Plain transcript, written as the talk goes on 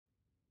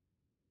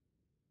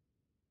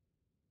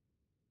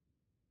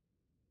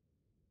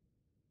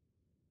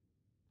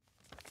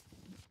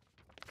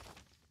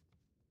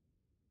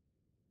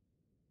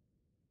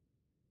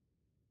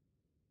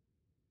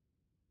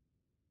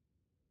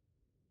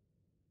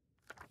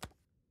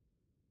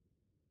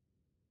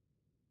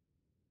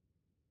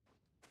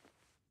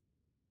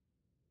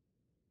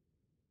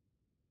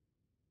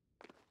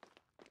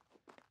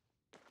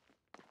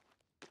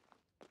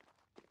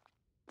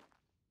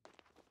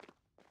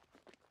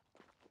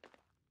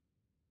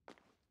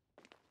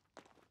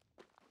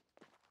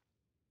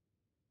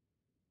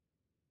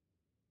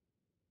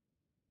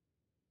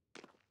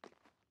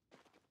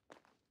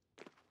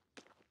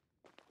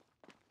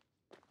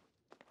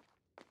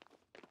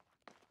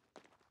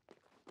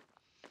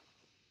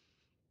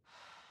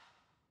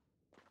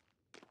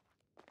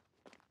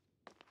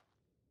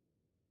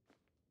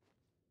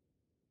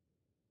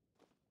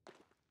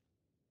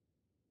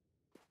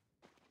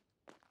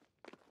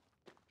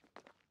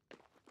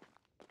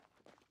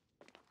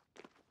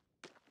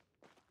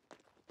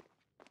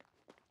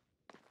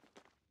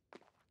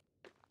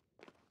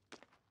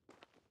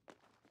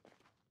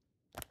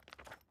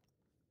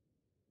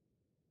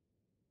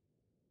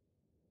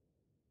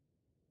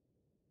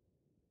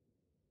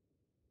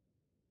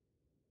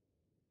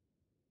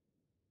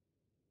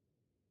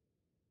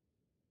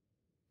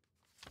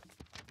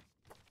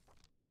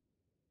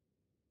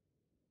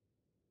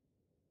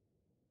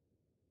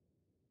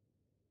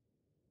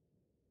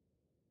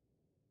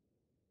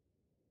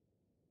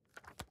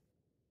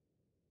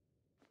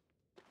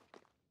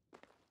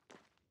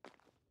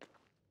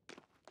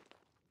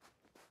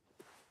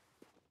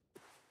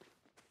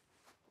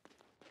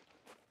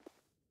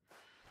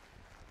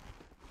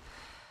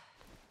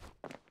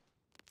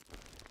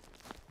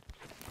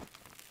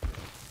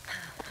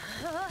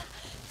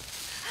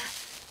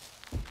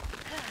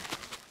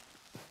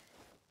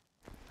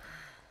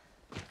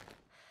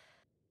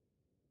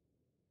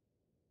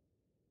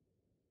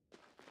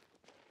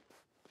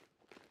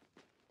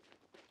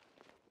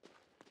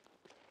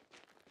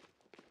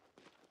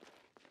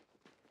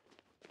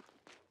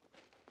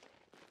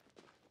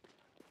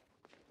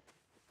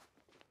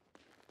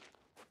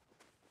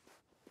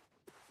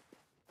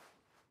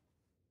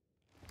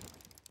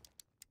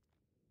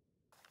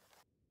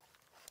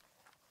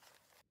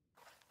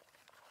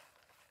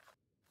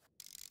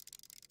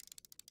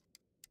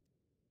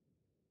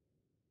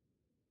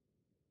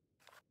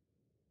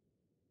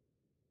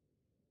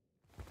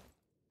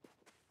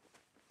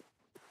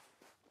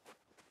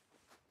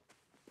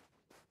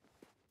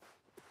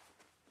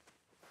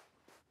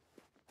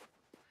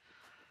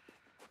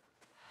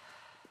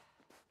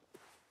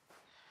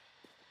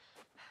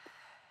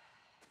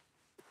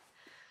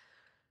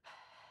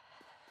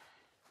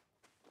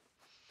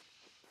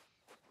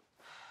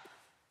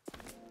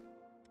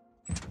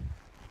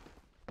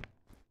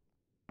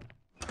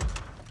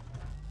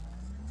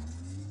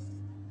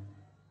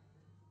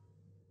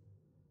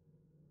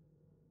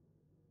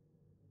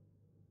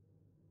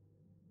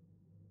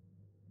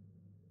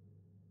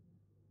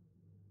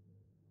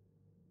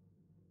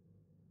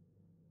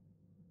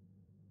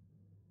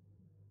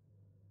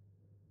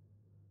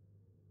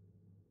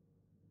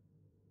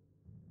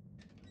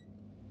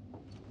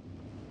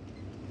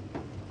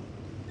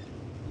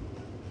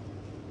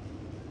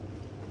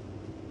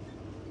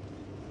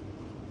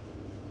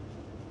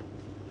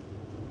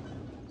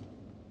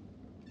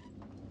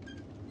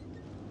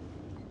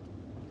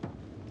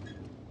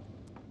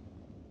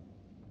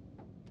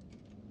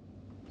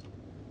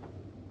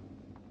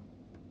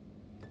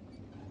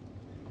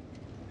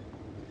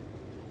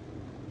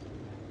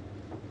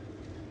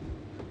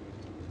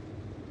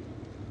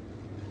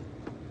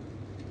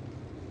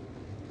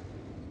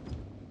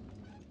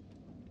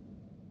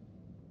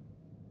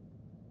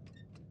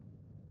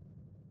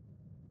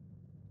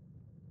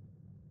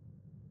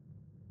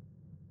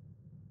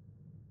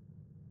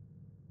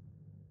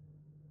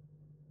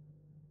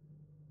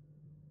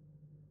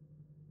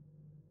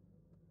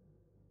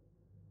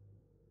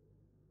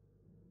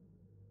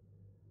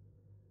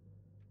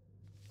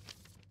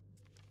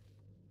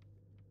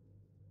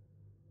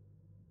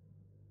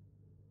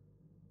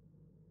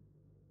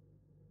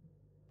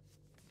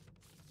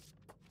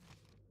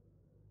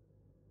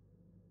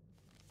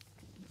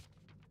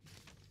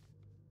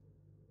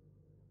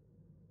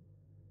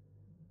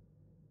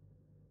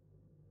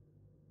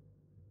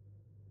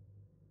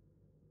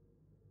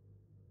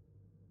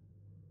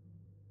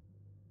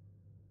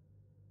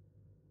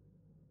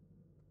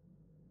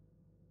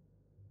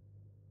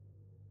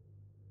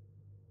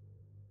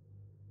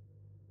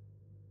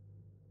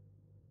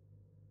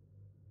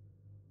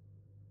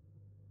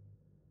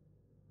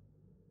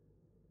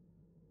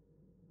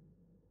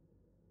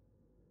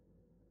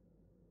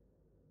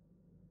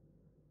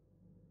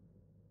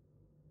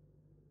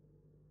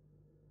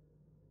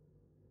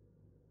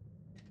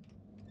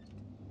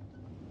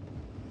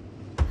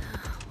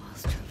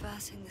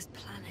traversing this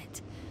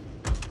planet,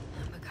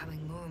 I'm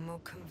becoming more and more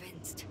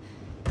convinced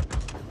that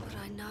what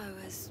I know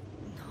is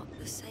not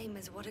the same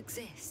as what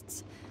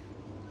exists.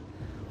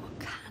 What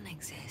can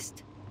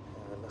exist.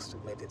 I must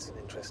admit it's an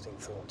interesting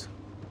thought,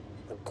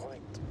 and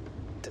quite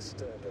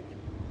disturbing.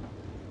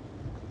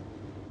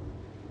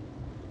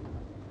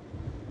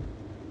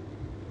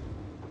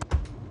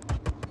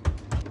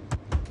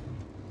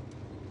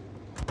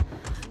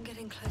 I'm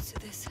getting close to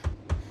this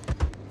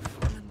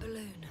fallen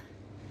balloon.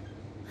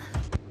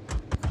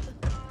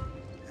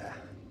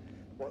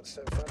 What's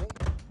so funny?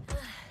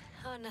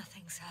 Oh,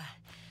 nothing, sir.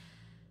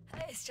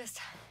 It's just,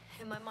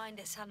 in my mind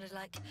it sounded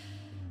like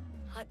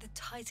the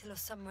title of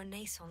some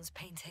Renaissance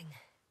painting.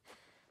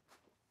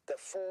 The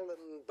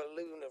Fallen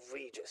Balloon of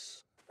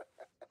Regis.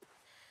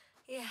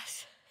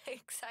 Yes,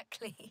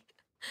 exactly.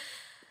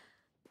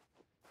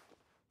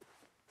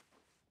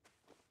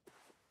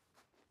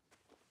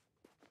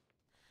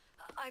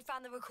 I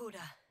found the recorder.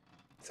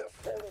 The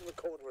Fallen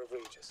Recorder of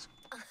Regis.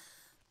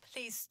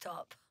 Please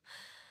stop.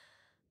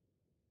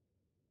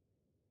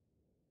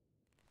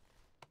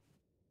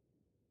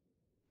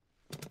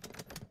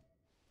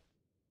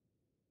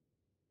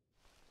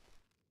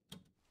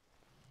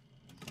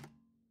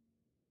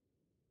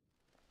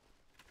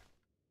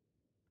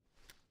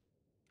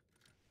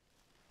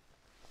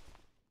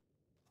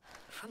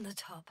 From the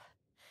top.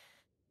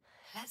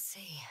 Let's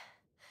see.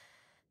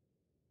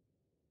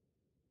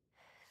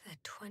 The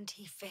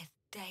 25th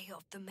day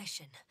of the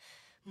mission.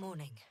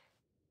 Morning.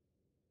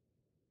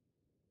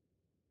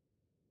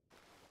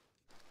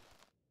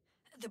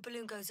 The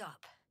balloon goes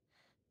up.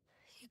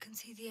 You can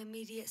see the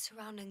immediate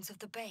surroundings of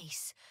the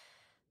base.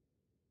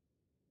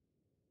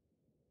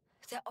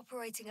 They're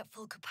operating at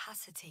full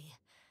capacity.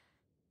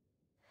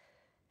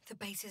 The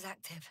base is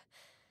active.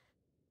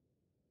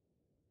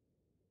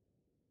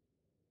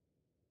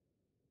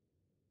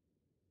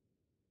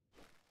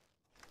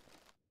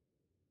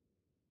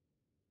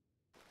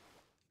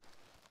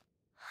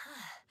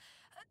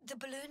 The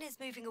balloon is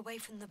moving away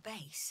from the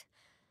base.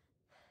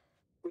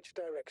 Which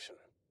direction?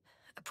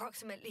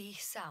 Approximately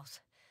south.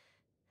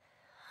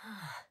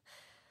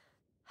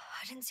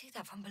 I didn't see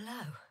that from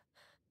below.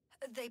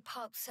 They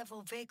parked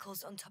several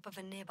vehicles on top of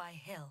a nearby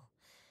hill.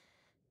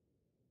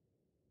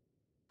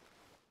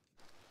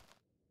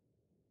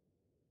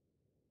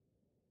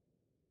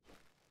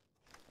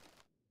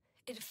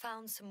 It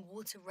found some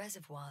water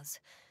reservoirs.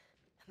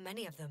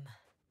 Many of them.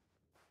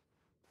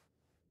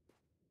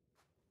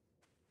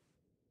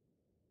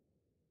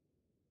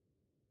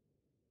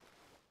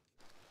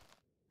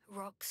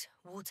 Rocks,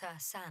 water,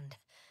 sand.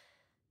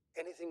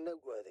 Anything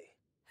noteworthy?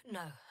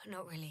 No,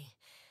 not really.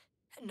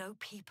 No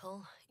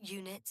people,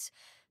 units,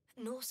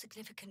 nor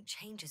significant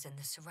changes in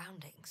the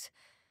surroundings.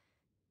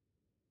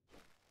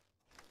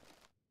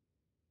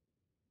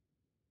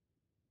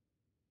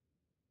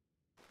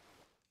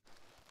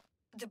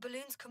 The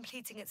balloon's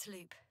completing its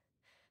loop.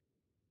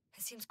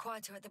 It seems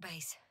quieter at the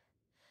base.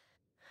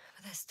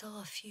 But there's still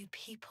a few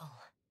people.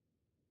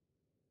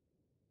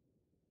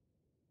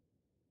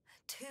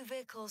 2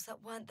 vehicles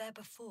that weren't there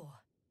before.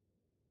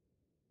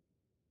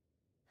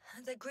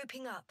 They're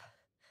grouping up.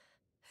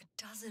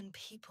 12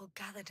 people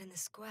gathered in the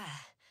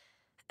square,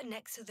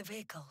 next to the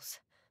vehicles.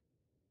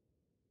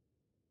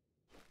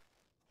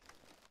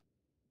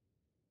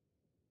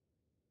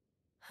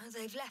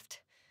 They've left.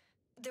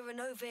 There are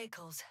no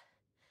vehicles.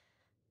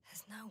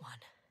 There's no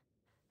one.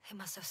 They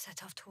must have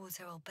set off towards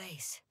their old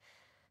base.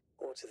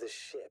 Or to the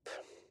ship.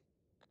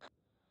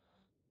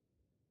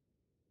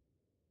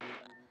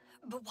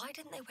 But why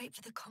didn't they wait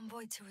for the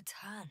convoy to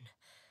return?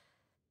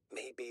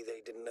 Maybe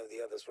they didn't know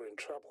the others were in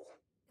trouble.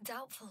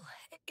 Doubtful.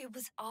 It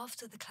was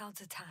after the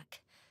Cloud's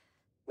attack.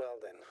 Well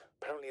then,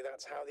 apparently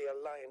that's how the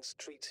Alliance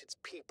treats its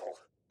people.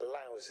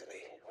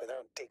 Lousily,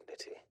 without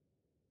dignity.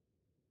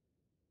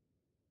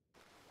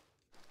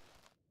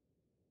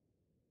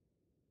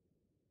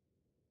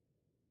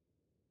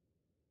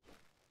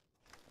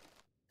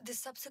 The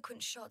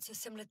subsequent shots are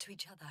similar to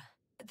each other.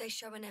 They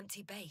show an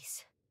empty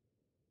base.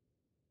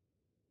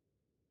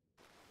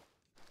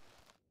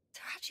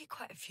 There are actually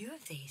quite a few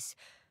of these.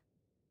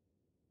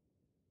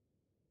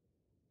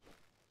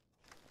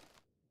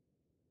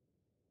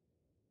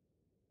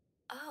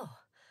 Oh,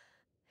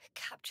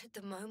 captured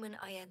the moment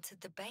I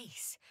entered the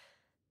base.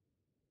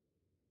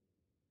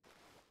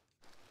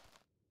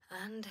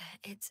 And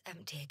it's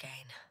empty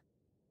again.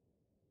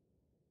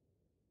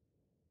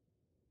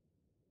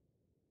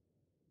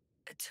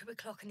 At 2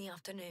 o'clock in the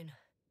afternoon.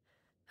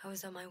 I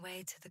was on my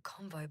way to the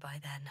convoy by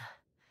then.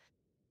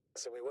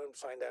 So we won't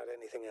find out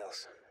anything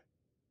else.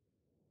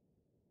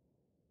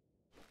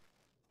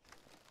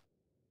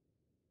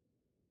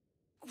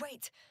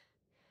 Wait,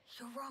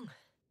 you're wrong.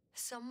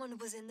 Someone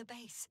was in the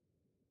base.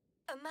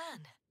 A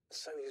man.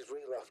 So he's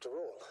real after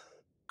all.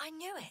 I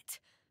knew it.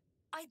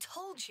 I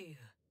told you.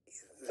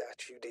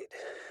 That you did.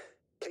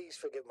 Please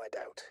forgive my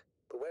doubt.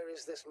 But where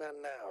is this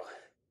man now?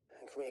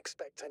 And can we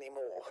expect any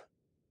more?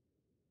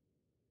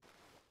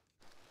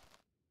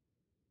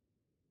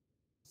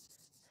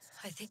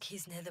 I think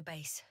he's near the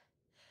base.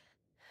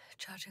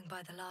 Judging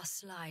by the last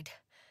slide,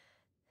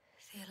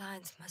 The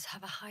Alliance must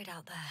have a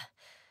hideout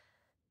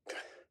there.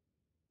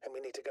 And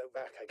we need to go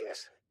back, I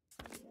guess.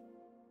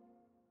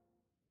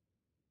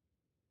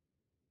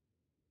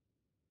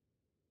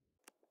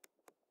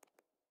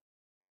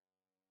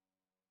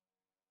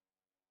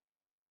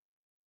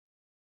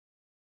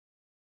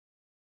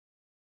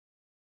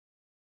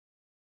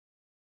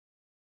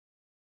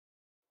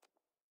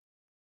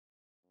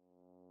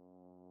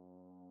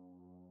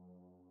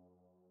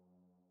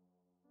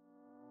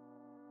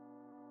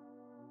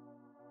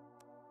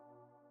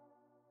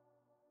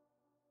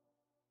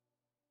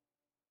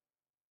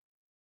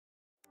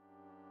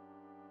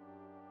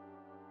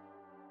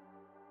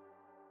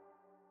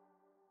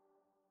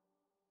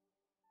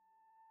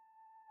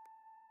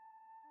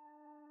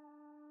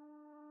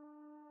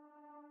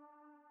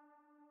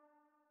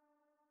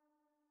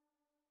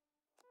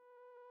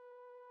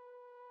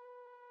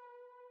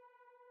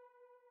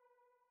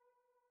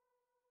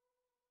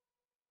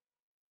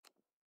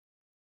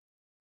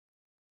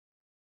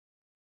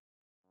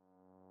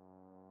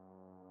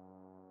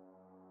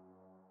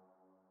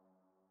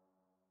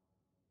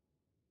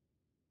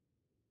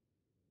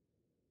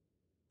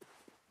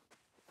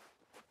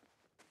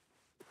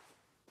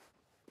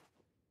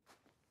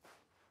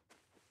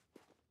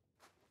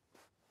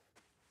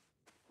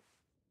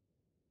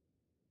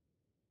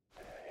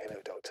 You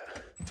know, Doctor,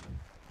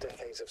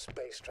 decades of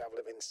space travel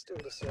have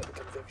instilled a certain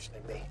conviction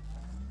in me.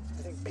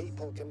 I think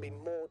people can be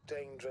more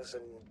dangerous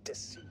and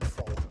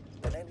deceitful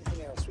than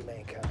anything else we may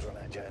encounter on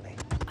our journey.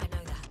 I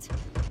know that.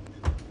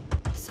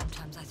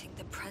 Sometimes I think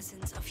the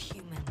presence of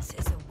humans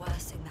is the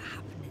worst thing that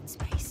happened in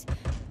space.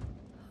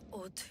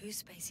 Or to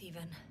space,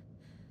 even.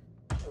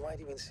 So why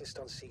do you insist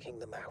on seeking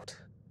them out?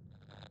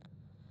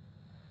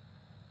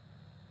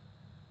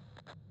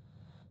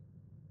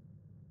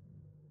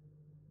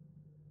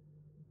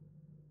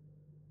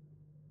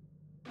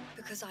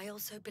 Because I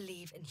also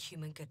believe in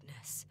human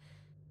goodness.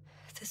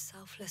 The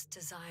selfless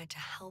desire to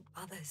help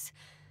others.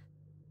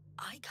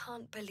 I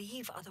can't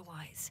believe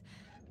otherwise.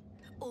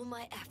 All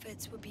my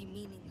efforts would be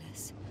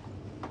meaningless.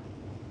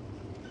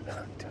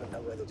 I don't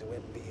know whether to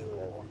envy you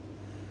or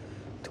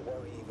to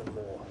worry even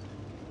more.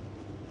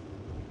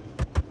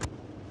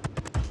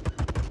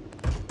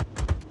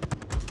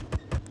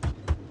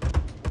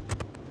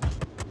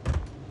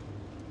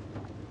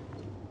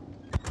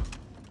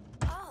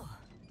 Oh,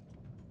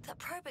 that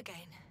probe again.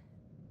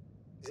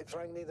 Is it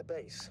flying near the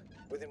base,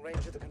 within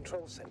range of the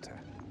control center?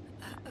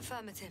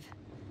 Affirmative.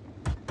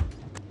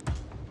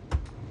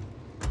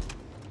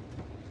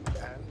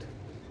 And?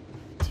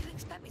 Do you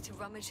expect me to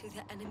rummage through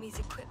the enemy's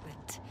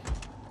equipment?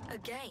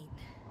 Again?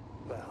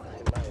 Well,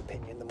 in my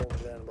opinion, the more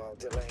we learn while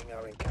delaying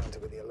our encounter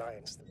with the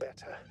Alliance, the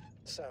better.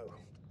 So,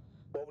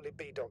 what will it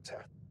be,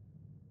 Doctor?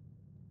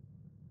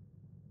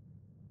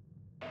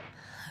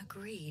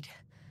 Agreed.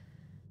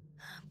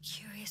 I'm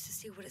curious to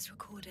see what it's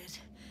recorded.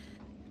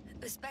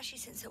 Especially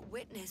since it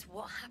witnessed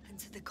what happened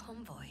to the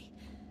convoy.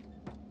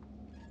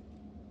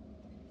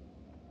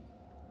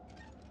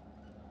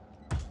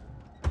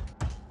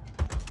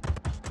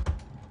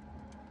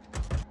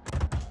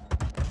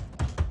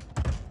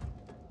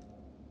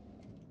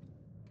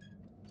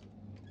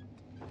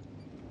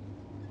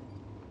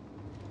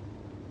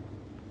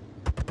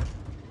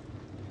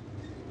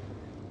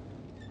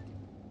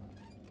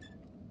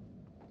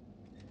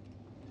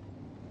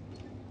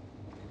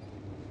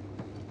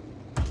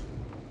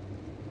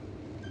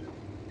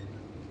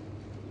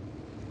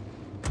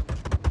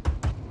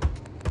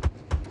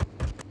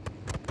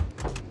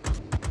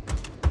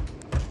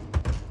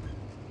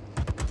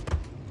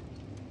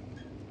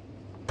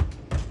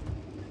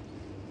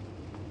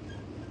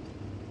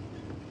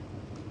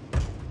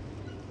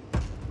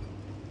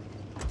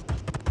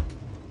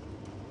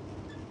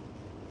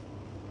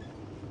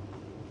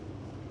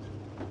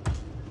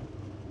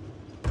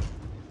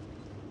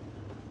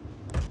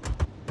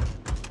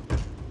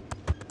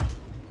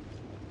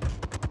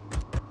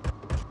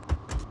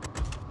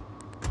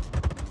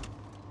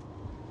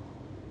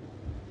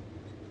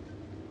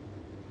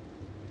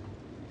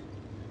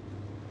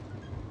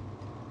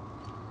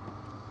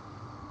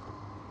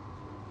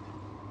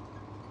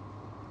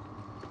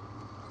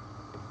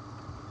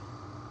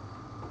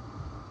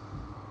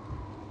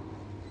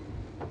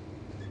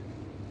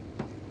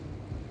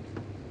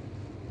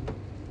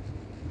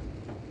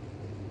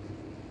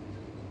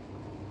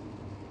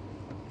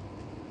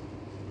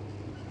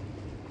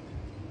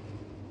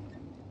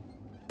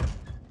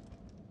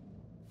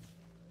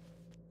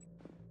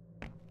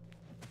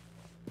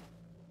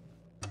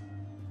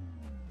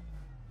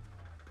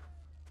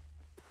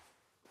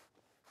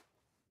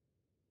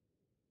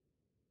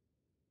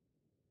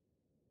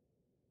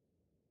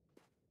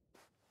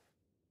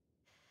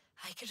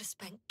 I could have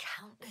spent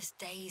countless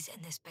days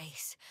in this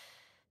base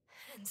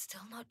and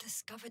still not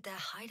discovered their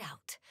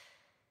hideout.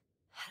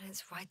 And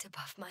it's right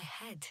above my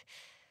head.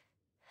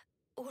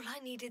 All I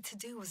needed to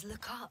do was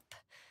look up.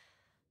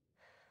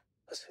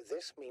 So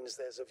this means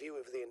there's a view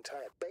of the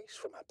entire base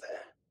from up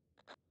there.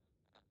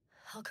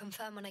 I'll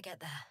confirm when I get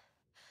there.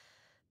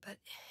 But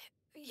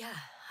yeah,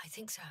 I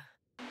think so.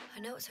 I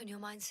know what's on your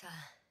mind, sir.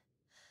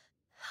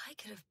 I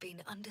could have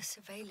been under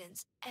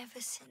surveillance ever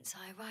since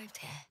I arrived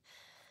here.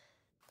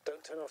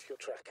 Don't turn off your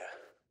tracker.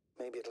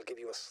 Maybe it'll give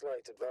you a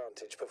slight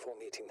advantage before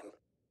meeting them.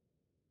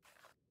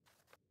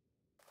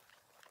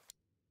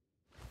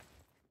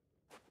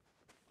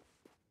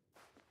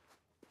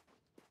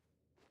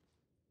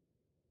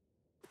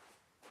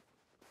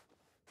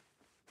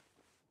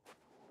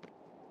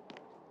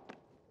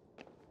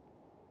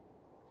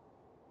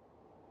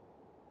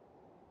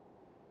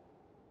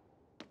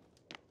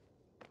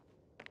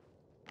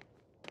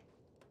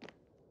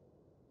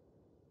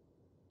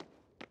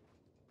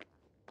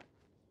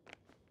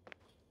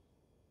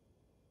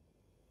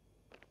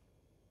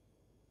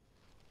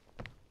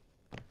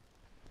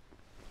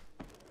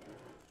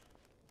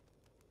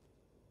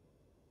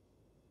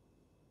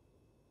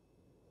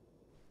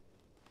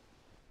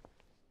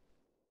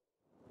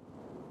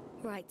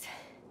 Right.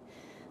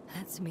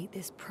 Let's meet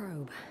this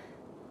probe.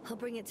 I'll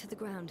bring it to the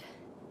ground.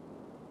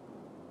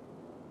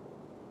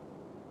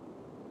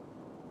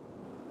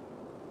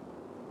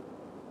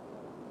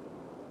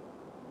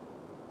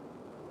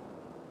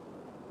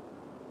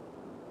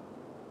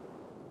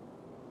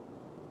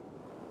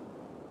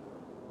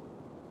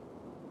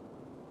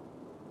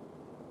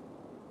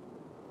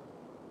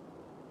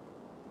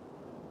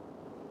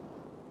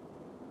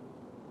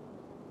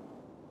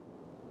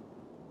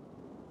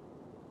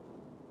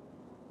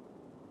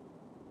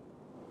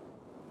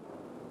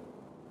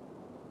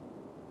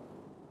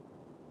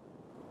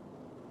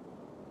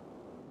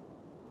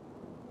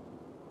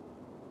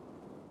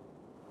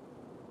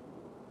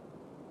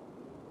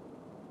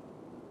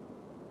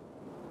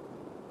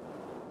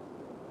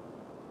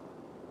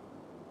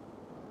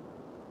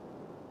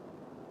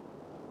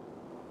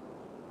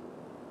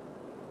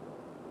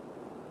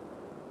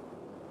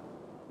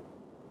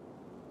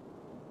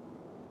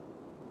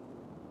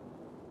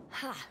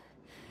 Ha!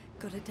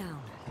 Got it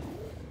down.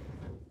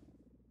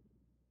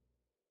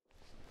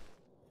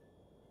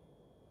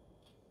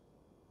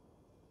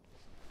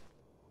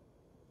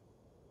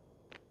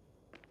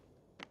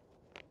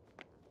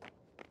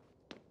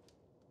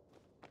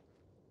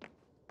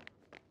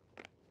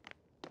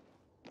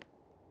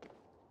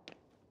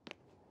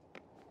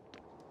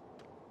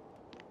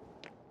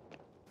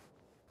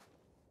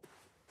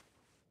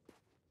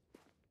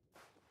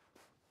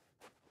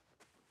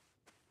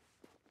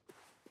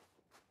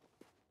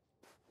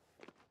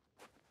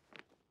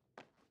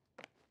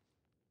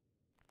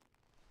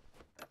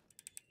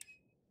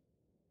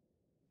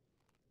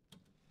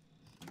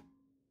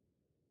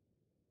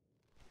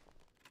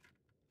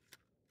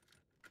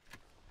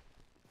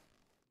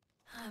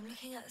 I'm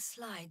looking at the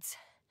slides.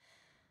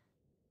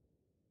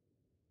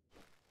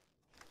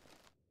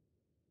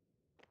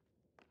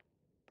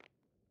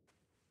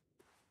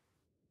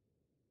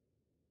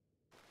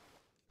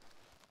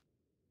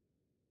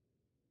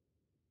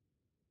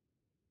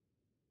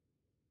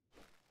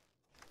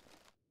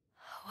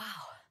 Wow.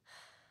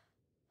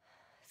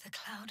 The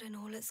cloud in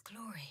all its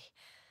glory.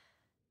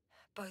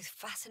 Both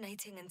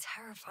fascinating and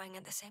terrifying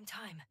at the same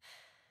time.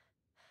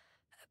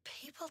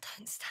 People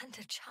don't stand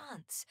a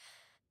chance.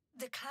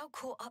 The cloud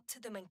caught up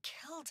to them and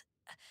killed...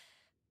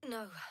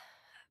 No,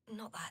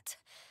 not that.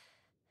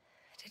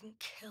 It didn't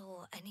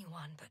kill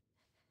anyone, but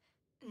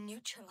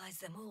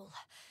neutralized them all.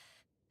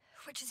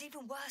 Which is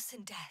even worse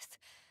than death.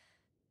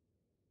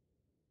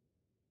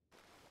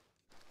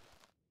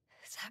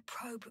 That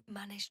probe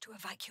managed to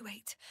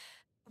evacuate.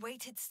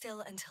 Waited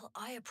still until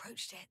I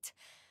approached it.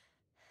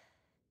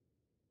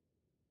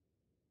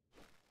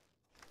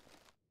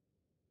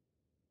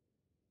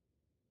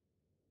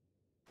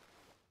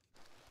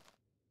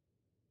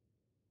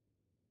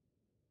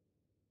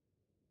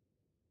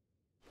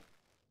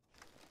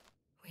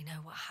 We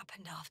know what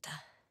happened after.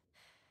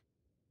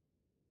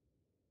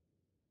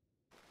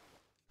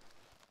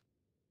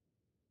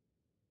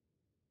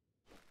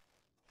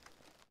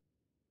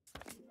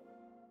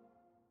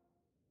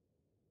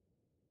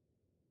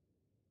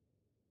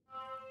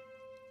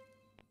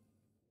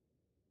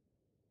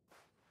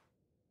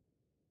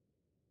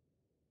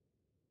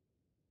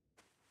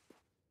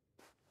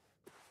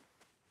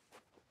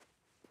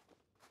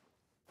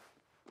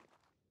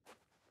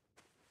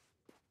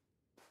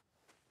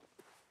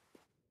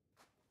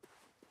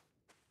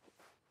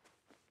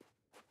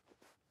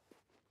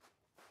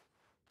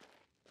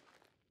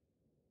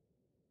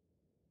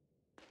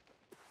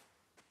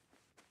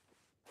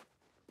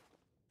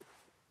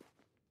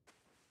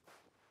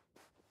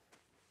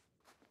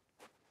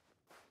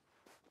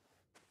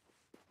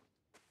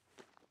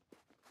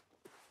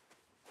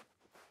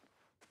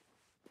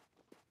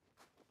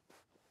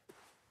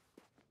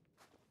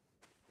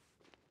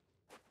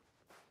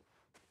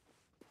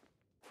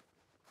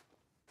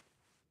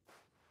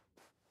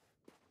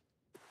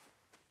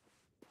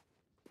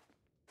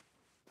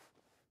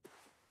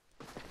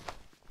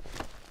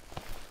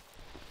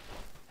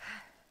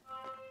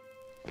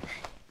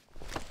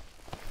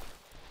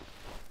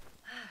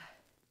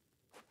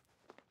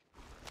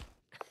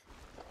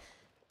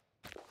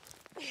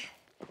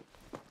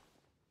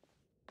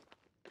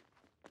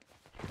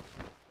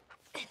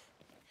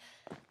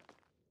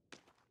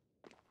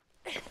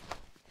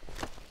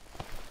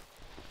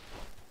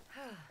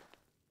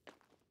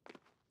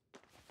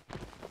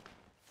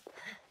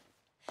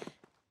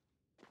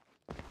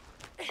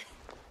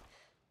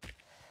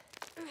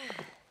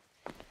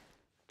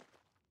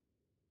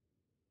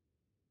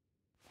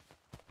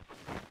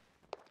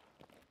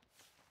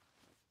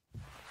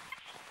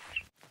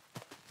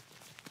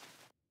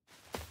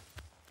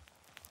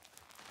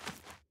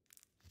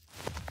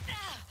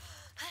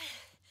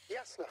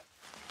 Jasna,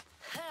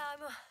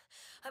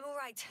 I'm all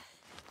right.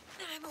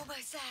 I'm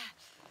almost there.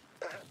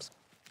 perhaps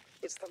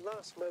it's the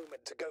last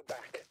moment to go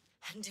back.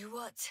 And do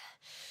what?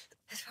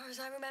 As far as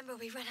I remember,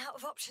 we ran out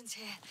of options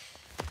here.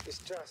 It's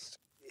just,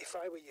 if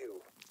I were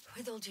you...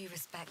 With all due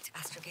respect,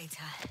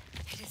 Astrogator,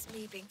 it is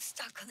me being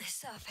stuck on this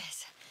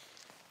surface.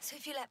 So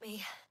if you let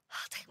me,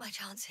 I'll take my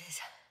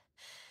chances.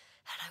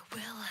 And I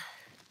will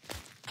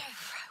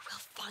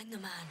find the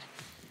man.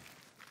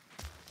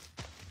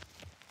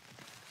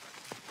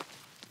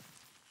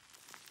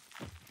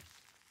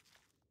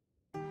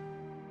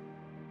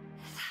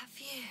 That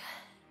view.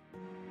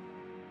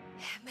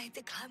 It made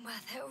the climb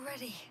worth it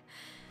already.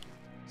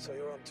 So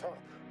you're on top?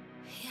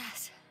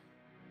 Yes.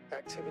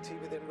 Activity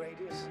within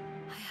radius?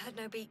 I heard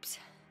no beeps.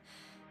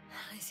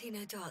 I see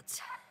no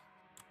dots.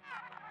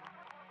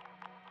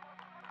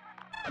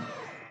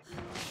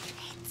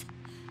 Shit!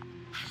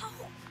 How?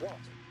 What?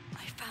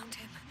 I found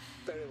him.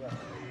 Very well.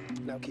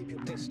 Now keep your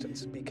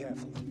distance and be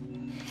careful.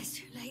 It's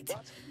too late.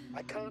 What?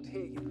 I can't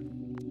hear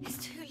you. It's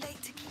too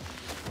late to keep...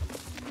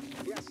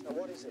 Yes, now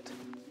what is it?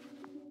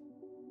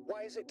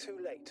 Why is it too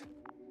late?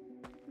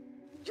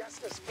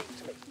 Jasna, speak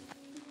to me.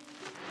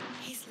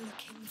 He's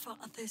looking for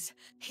others.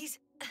 He's...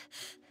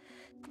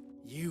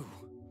 You...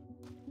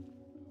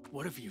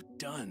 What have you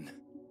done?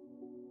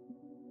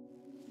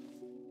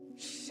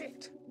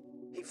 Shit!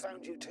 He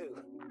found you too.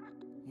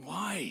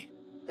 Why?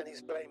 And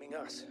he's blaming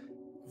us.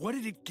 What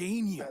did it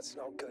gain you? That's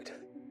not good.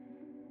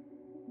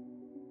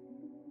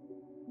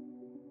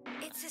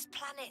 It's his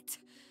planet.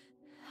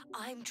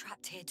 I'm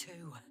trapped here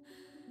too.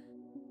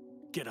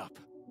 Get up.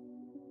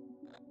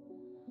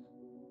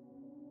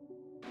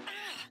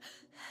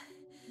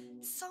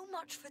 So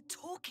much for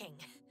talking.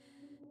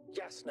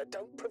 Jasna,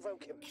 don't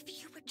provoke him.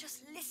 If you would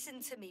just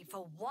listen to me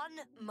for one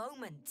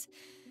moment.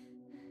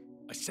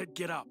 I said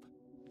get up.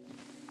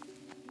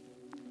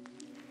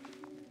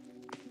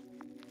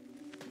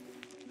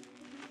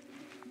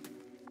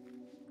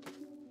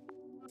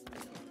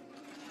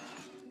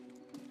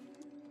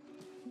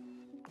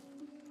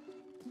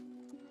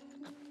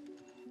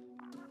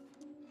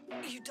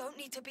 You don't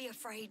need to be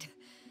afraid.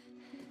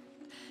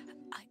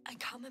 I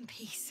come in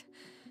peace.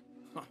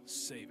 Huh,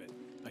 save it.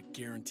 I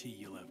guarantee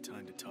you'll have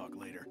time to talk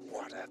later.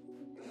 What a...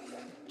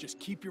 Just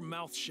keep your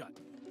mouth shut.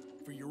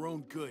 For your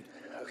own good.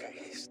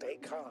 Okay, stay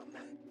calm.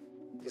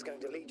 He's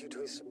going to lead you to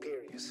his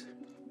superiors,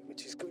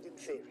 which is good in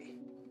theory.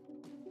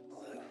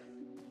 Although...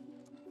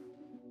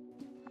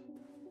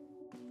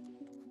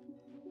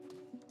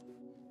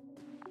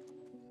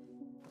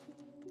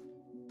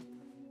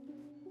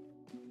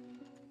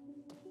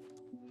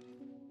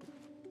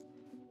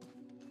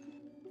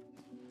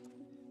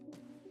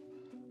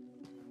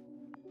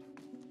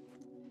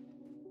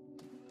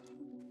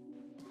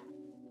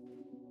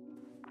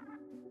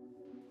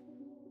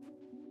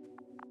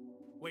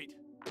 Wait.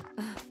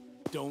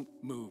 Don't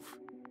move.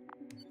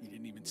 You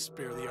didn't even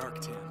spare the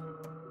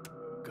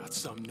Arctan. Got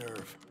some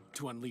nerve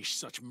to unleash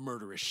such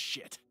murderous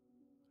shit.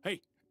 Hey,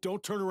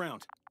 don't turn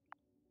around.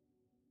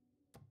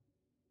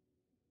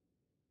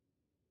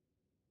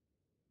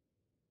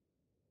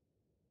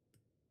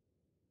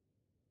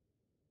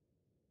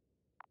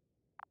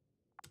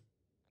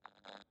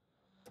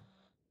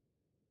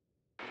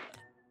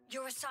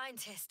 You're a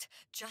scientist,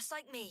 just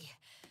like me.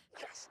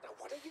 Yes, now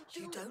what are you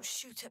doing? You don't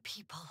shoot at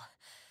people.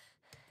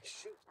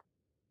 Shoot.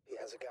 He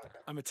has a gun.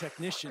 I'm a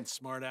technician,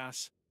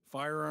 smartass.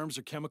 Firearms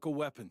are chemical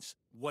weapons.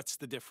 What's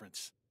the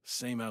difference?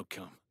 Same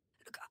outcome.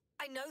 Look,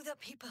 I know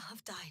that people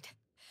have died.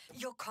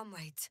 Your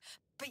comrades.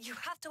 But you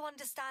have to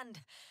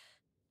understand.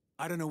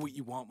 I don't know what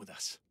you want with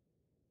us.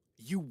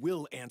 You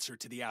will answer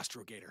to the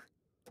Astrogator.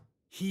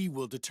 He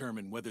will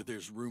determine whether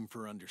there's room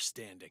for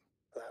understanding.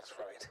 That's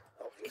right,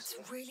 It's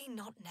obviously. really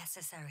not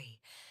necessary.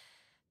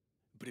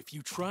 But if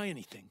you try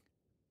anything,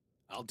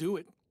 I'll do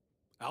it.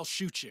 I'll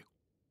shoot you.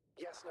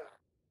 Yes, no.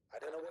 I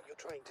don't know what you're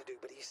trying to do,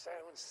 but he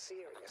sounds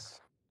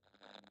serious.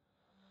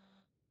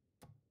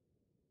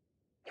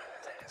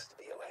 There has to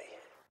be a way.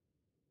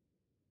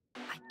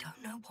 I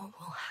don't know what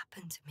will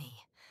happen to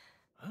me.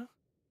 Huh?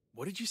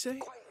 What did you say?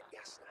 Quiet,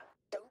 Jasna.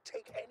 Don't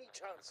take any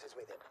chances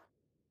with him.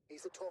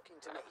 He's talking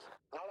to me.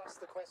 I'll ask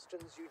the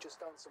questions, you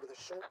just answer with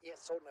a short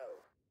yes or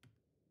no.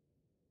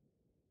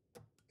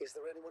 Is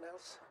there anyone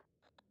else?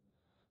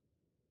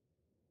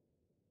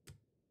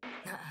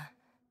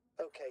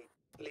 Okay,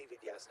 leave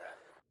it, Jasna.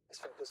 Let's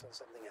focus on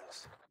something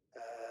else.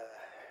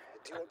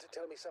 Do you want to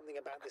tell me something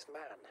about this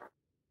man?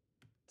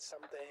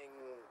 Something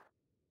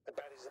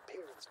about his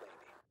appearance,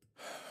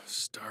 maybe?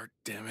 Start,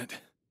 damn it.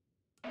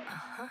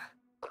 Uh-huh.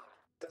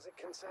 Does it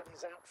concern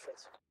his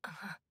outfit?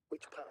 Uh-huh.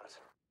 Which part?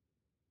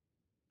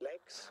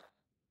 Legs?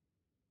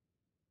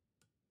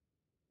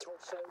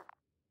 Torso?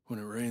 When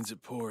it rains,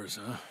 it pours,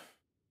 huh?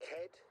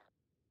 Head?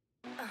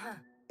 Uh-huh.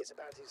 It's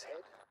about his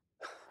head?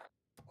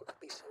 What could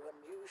be so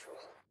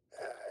unusual?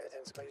 I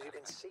don't suppose you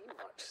can see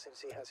much since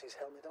he has his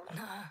helmet on?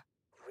 Uh-huh.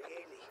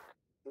 Really?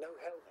 No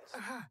helmet?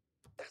 Uh-huh.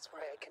 That's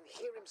why I can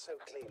hear him so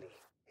clearly.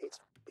 If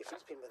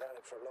he's been without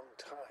it for a long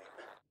time,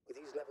 with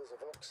these levels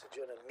of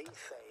oxygen and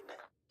methane,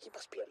 he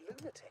must be a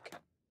lunatic.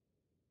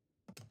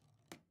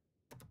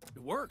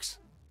 It works.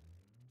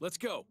 Let's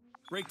go.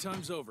 Break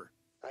time's over.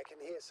 I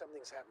can hear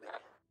something's happening.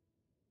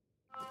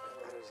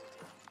 Where is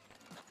it?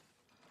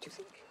 Do you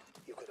think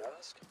you could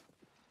ask?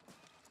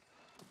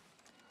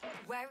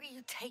 Where are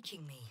you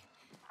taking me?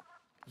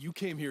 You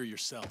came here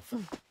yourself.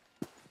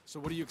 So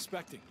what are you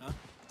expecting, huh?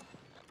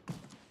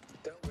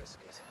 Don't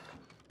risk it.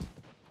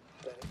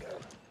 Let it go.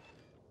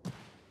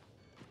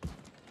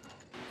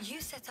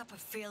 You set up a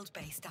field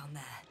base down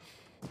there,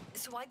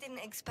 so I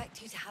didn't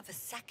expect you to have a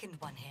second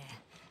one here.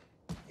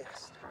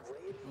 Yes,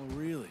 really? Oh,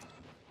 really?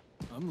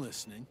 I'm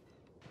listening.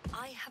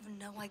 I have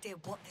no idea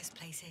what this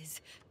place is,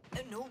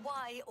 nor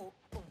why or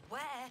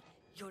where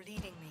you're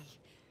leading me.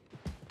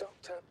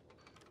 Doctor,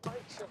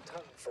 bite your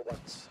tongue for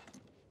once.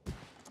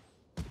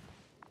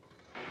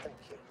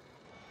 Thank you.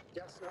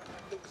 Jasna, I'm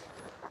losing.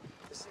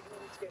 The signal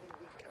is getting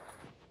weaker.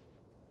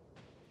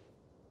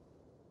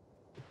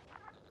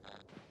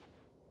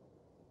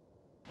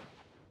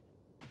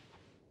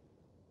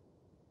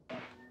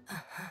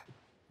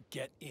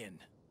 Get in.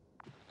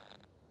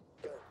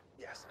 Go,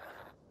 Jasna.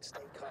 Stay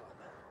calm.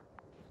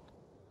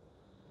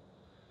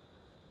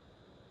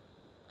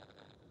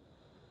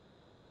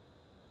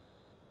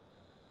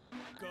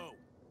 Go.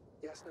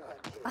 Jasna,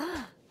 I'm here.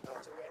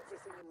 I'll do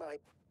everything in my...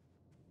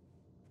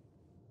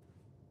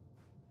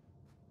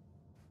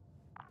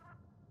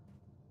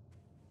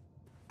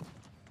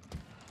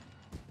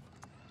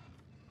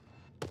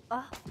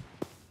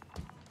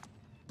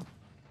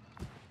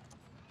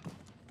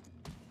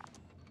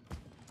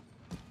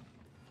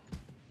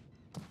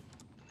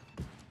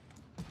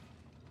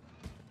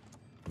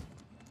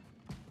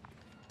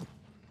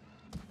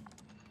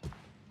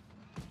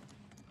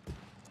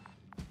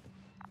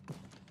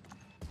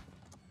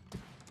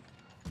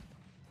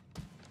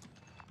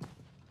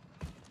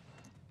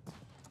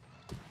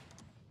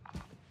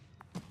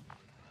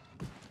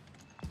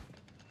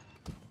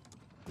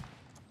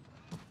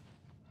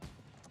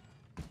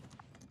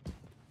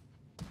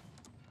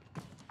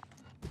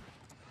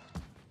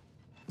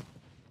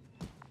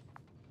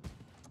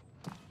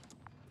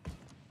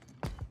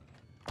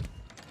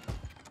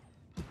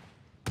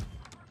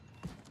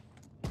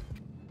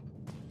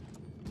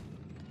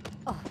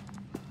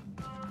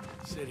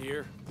 Sit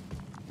here.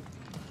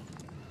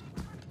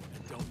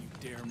 And don't you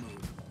dare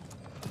move.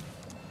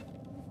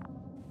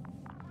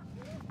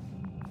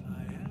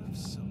 I have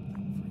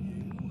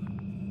something for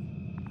you.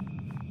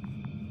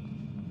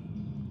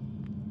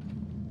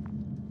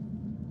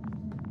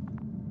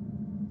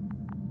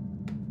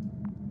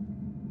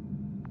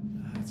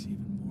 That's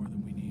even more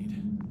than we need.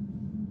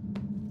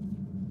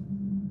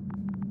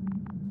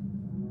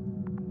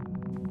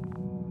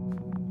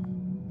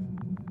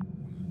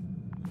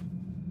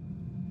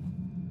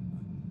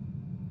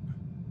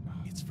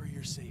 It's for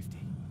your safety.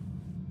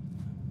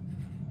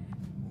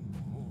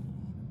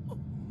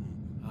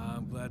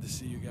 I'm glad to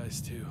see you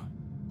guys too.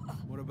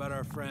 What about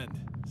our friend?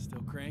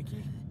 Still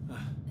cranky?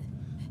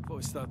 I've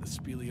always thought the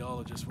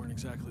speleologists weren't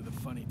exactly the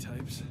funny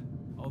types.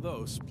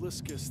 Although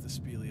Spliskus the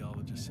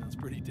speleologist sounds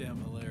pretty damn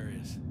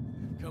hilarious.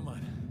 Come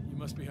on, you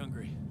must be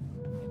hungry.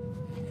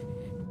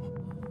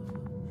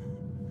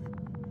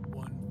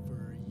 One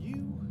for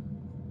you.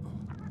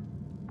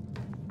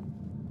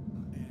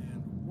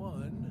 And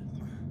one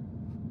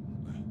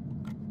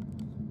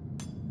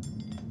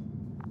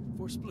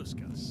for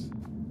Spluskas.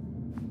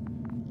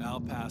 I'll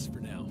pass for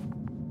now.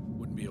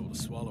 Wouldn't be able to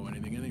swallow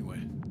anything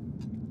anyway.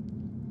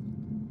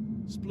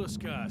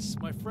 Spluskas,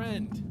 my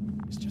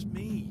friend. It's just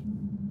me.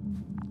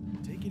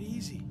 Take it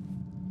easy.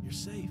 You're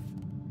safe.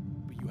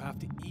 But you have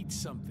to eat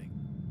something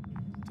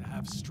to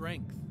have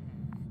strength.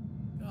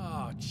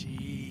 Oh,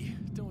 gee.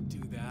 Don't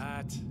do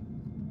that.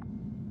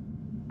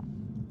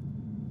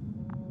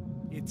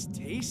 It's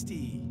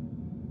tasty.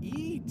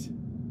 Eat.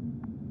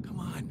 Come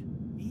on,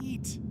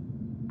 eat.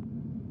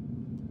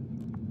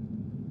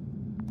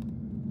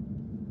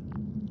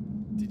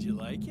 Did you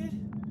like it?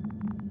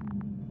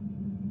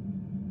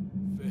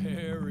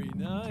 Very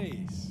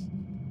nice.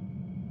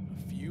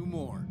 A few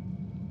more.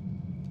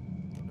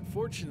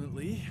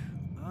 Unfortunately,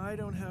 I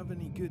don't have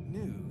any good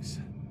news.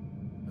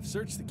 I've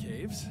searched the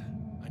caves.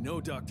 I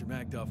know Dr.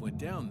 Magdov went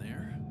down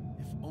there.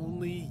 If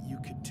only you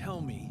could tell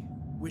me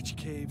which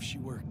cave she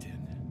worked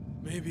in.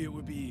 Maybe it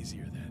would be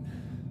easier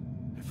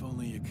then. If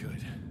only you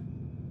could.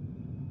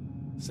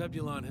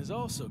 Zebulon has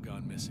also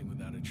gone missing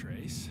without a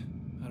trace.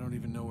 I don't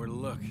even know where to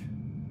look.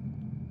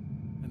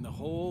 And the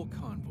whole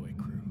convoy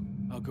crew.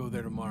 I'll go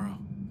there tomorrow.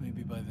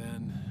 Maybe by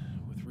then,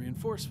 with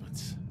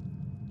reinforcements.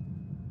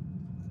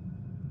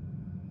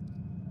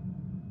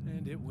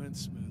 And it went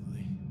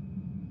smoothly.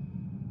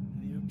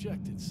 And he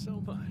objected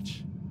so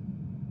much.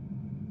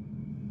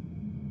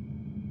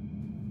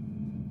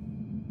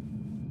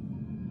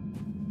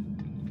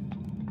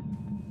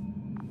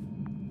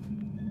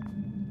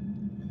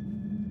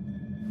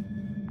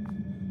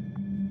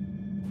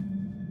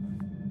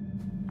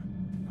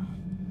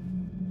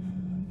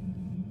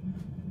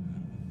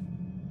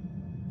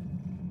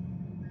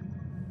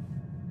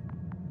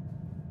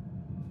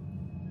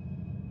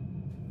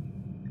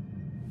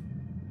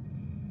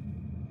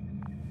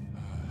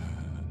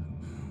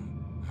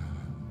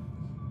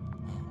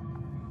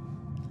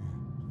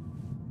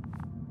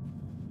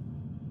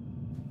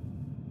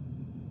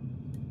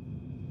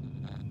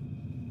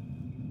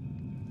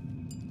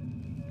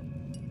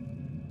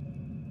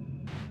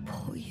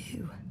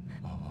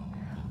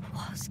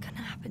 gonna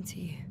happen to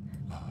you?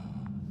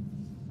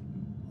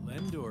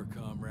 Lendor,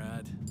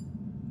 comrade.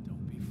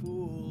 Don't be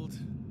fooled.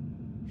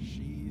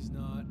 She's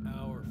not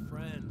our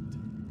friend.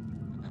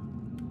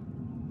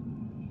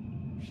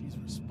 She's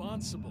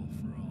responsible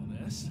for all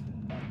this.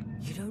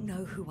 You don't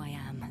know who I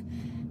am,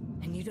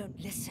 and you don't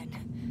listen.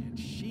 And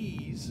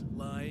she's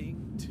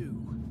lying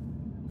too.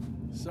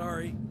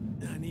 Sorry,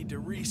 I need to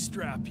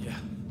restrap you.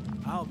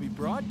 I'll be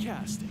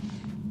broadcasting.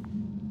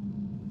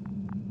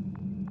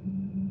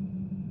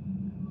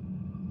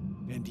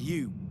 And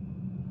you,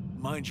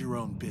 mind your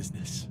own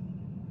business.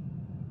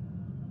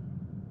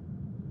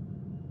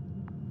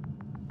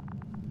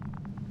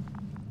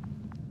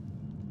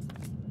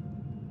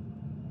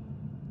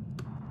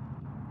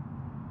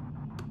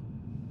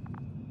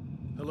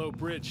 Hello,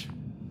 Bridge.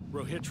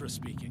 Rohitra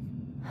speaking.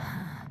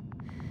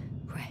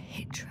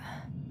 Rohitra.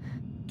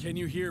 Can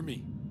you hear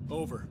me?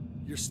 Over.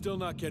 You're still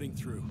not getting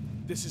through.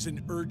 This is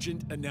an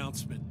urgent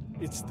announcement.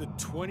 It's the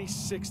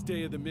 26th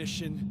day of the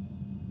mission,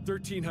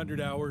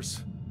 1300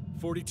 hours,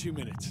 42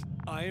 minutes.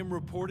 I am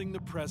reporting the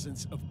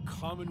presence of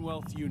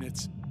Commonwealth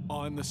units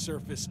on the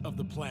surface of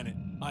the planet.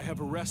 I have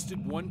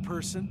arrested one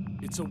person.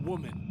 It's a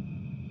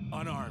woman,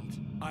 unarmed.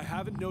 I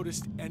haven't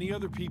noticed any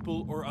other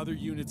people or other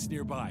units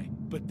nearby,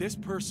 but this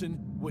person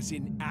was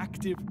in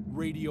active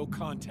radio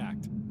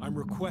contact. I'm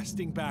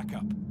requesting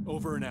backup.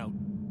 Over and out.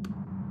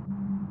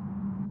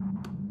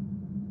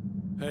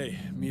 Hey,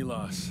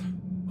 Milos.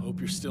 Hope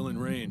you're still in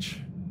range.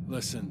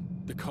 Listen,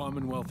 the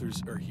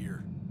Commonwealthers are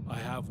here. I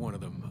have one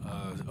of them,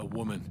 a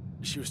woman.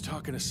 She was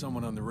talking to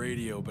someone on the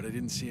radio, but I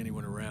didn't see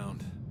anyone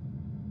around.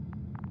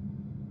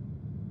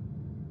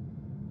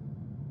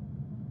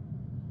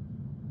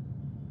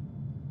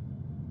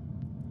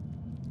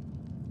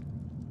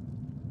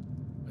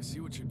 I see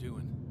what you're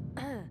doing.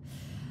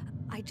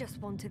 I just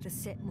wanted to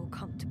sit more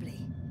comfortably.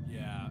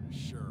 Yeah,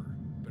 sure.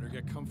 Better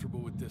get comfortable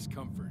with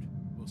discomfort.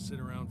 We'll sit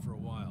around for a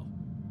while.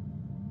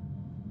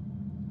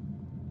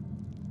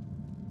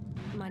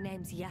 My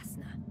name's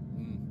Yasna.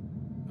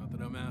 Not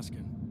that I'm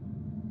asking.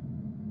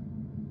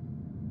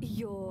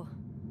 You're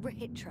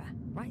Rohitra,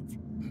 right?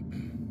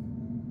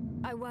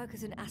 I work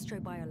as an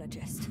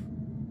astrobiologist.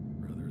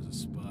 Brother is a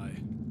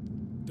spy.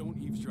 Don't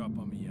eavesdrop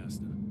on me,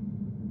 Yasna.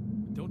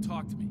 Don't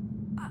talk to me.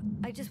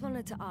 I just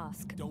wanted to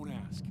ask. Don't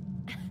ask.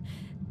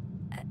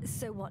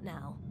 So what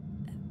now?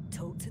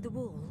 Talk to the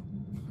wall?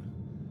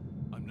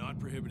 I'm not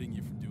prohibiting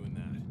you from doing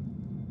that.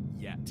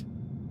 Yet.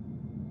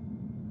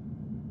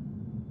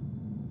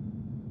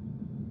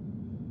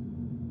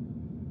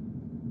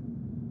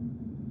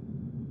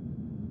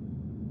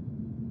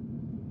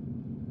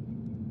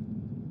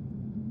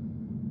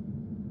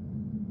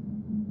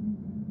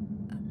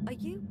 Are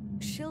you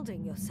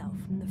shielding yourself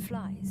from the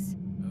flies?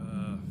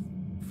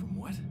 From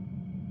what?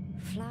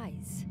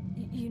 Flies.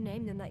 You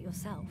named them that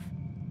yourself.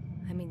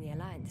 I mean, the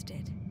Alliance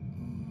did.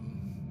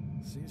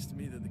 Seems to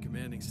me that the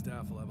commanding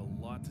staff will have a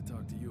lot to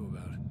talk to you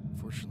about.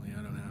 Fortunately,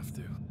 I don't have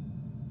to.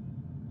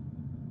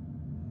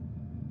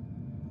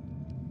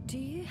 Do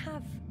you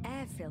have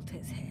air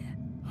filters here?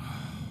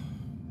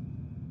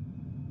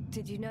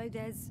 Did you know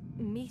there's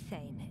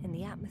methane in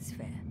the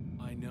atmosphere?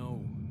 I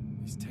know.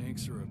 These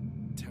tanks are a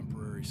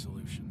temporary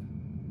solution.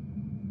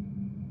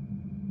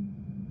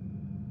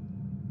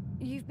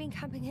 You've been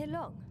camping here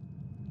long?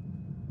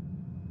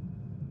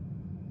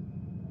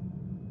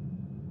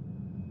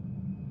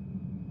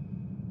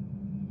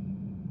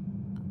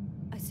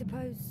 I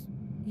suppose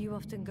you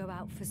often go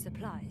out for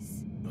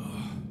supplies?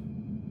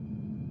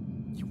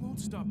 You won't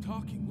stop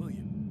talking, will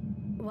you?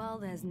 Well,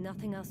 there's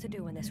nothing else to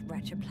do on this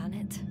wretched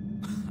planet.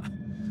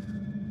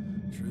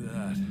 True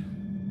that.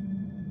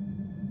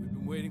 We've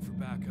been waiting for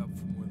backup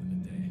for more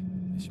than a day.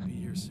 They should be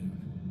here soon.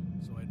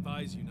 So I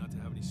advise you not to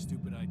have any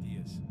stupid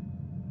ideas.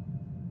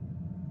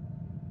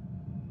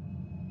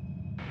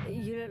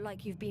 You look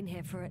like you've been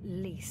here for at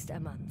least a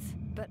month.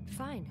 But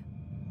fine,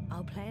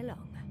 I'll play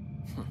along.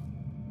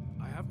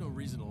 I have no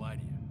reason to lie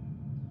to you.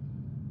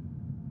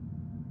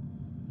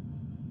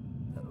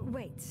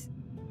 Wait,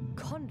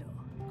 Condor?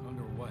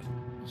 Condor what?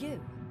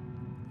 You?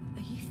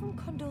 Are you from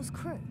Condor's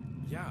crew?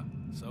 Yeah,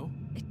 so?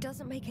 It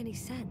doesn't make any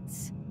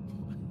sense.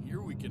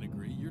 Here we can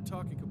agree. You're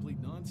talking complete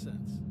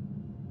nonsense.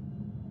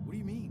 What do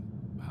you mean?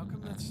 How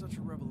come that's such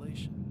a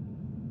revelation?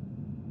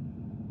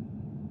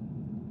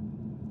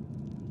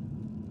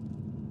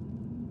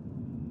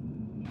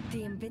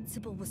 The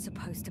Invincible was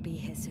supposed to be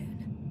here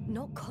soon.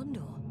 Not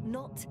Condor.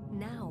 Not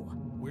now.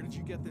 Where did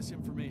you get this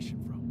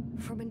information from?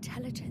 From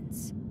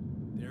intelligence.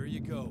 There you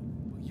go.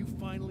 Will you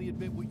finally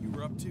admit what you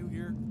were up to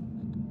here?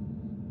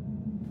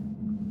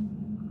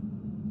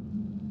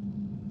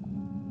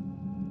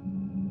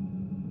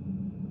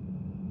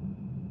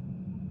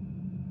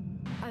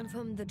 I'm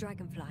from the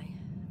Dragonfly,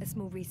 a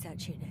small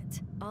research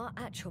unit. Our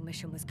actual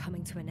mission was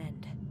coming to an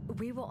end.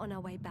 We were on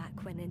our way back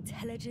when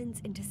intelligence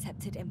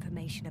intercepted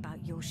information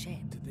about your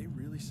ship. Did they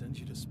really send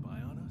you to spy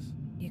on us?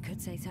 You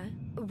could say so.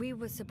 We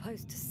were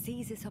supposed to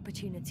seize this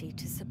opportunity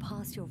to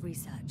surpass your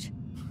research.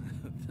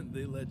 Then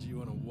they led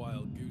you on a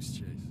wild goose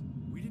chase.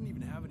 We didn't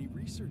even have any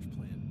research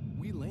plan.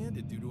 We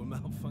landed due to a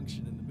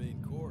malfunction in the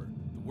main core.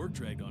 The The work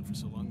dragged on for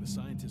so long, the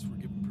scientists were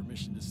given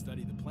permission to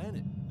study the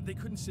planet. They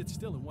couldn't sit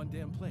still in one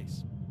damn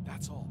place.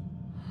 That's all.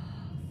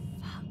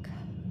 Fuck.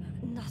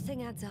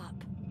 Nothing adds up.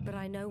 But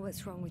I know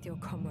what's wrong with your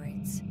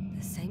comrades.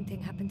 The same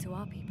thing happened to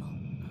our people.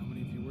 How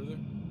many of you were there?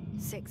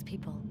 6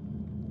 people.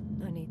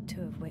 Only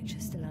 2 of which are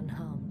still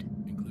unharmed.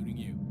 Including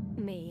you.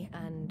 Me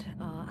and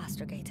our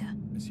astrogator.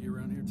 Is he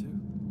around here too?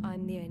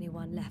 I'm the only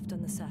one left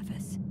on the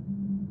surface.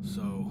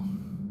 So...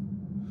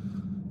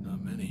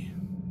 not many.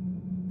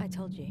 I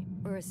told you,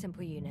 we're a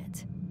simple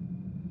unit.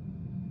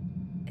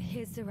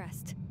 Here's the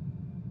rest.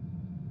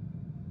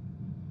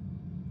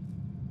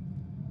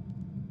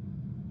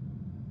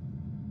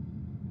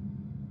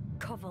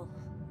 Koval,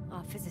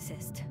 our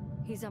physicist.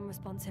 He's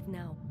unresponsive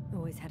now.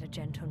 Always had a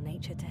gentle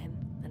nature to him,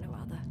 and a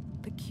rather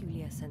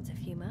peculiar sense of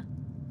humor.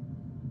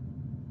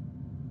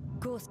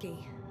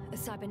 Gorski, a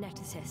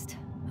cyberneticist,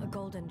 a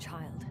golden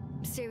child.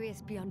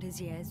 Serious beyond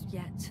his years,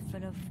 yet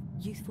full of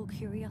youthful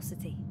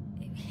curiosity.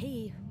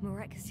 He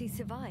miraculously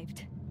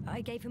survived.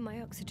 I gave him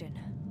my oxygen.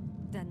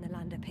 Then the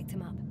lander picked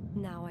him up.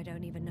 Now I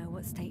don't even know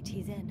what state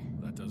he's in.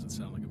 That doesn't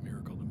sound like a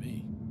miracle to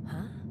me.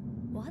 Huh?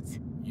 What?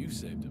 You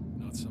saved him,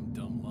 not some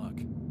dumb luck.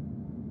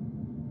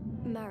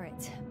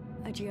 Merritt,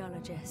 a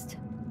geologist.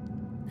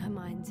 Her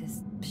mind's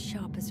as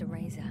sharp as a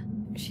razor.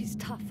 She's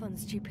tough on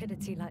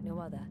stupidity like no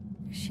other.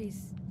 She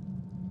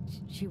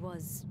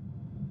was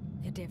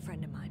a dear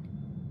friend of mine.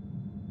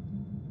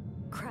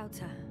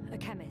 Krauter, a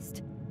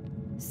chemist.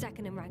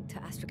 Second in rank to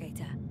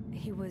astrogator.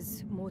 He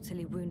was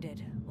mortally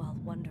wounded while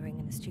wandering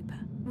in a stupor.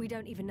 We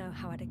don't even know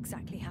how it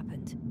exactly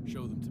happened.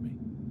 Show them to me.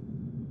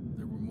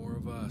 There were more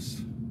of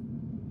us.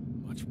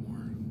 Much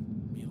more.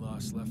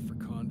 Milos left for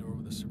Condor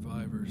with the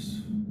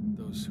survivors.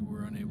 Those who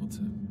were unable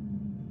to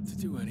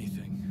do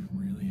anything,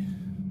 really.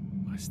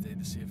 I stayed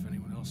to see if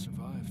anyone else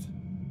survived.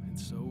 And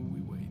so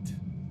we wait.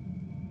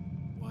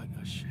 What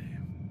a shame.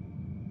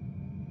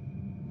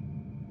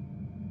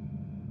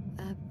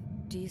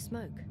 Do you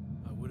smoke?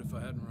 I would if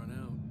I hadn't run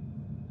out.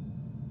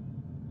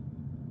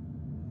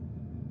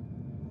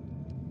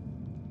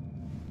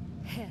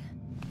 Here.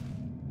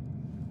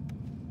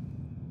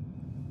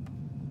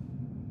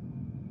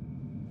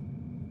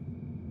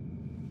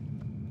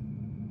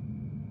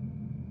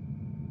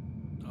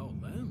 Oh,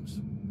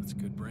 Lems. That's a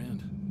good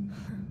brand.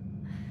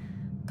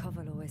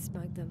 Koval always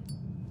smoked them.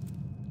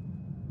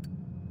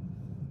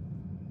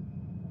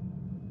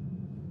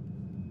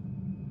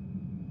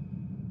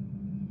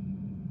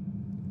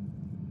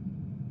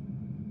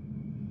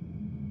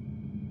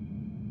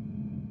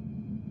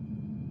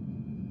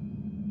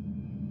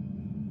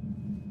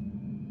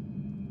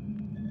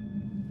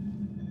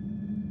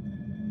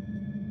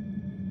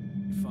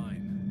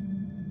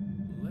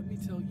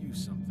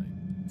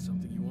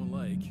 Something you won't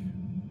like.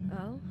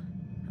 Oh?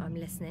 I'm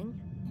listening.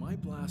 My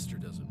blaster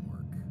doesn't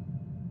work.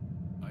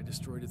 I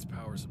destroyed its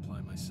power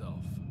supply myself.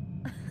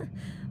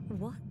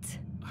 What?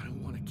 I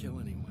don't want to kill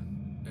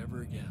anyone.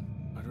 Ever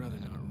again. I'd rather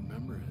not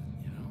remember it,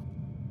 you know?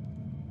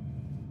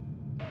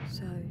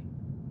 So,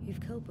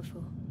 you've killed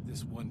before?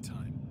 This one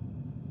time.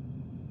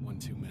 One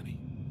too many.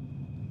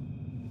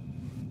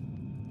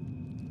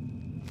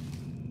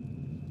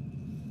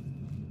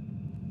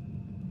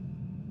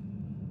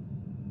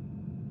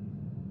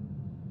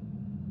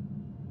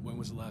 When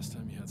was the last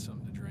time you had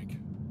something to drink?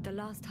 The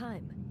last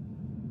time?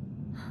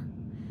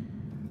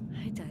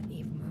 I don't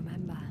even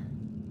remember.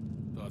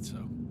 Thought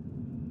so.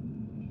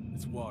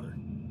 It's water.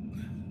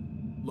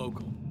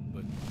 Local,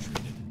 but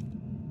treated.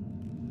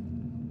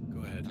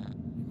 Go ahead.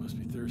 You must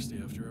be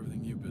thirsty after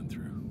everything you've been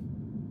through.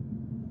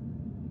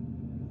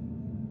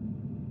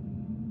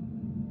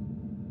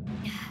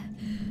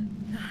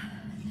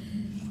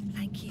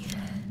 Thank you.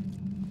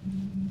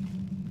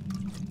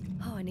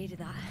 Oh, I needed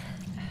that.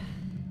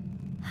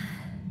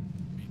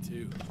 Me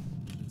too.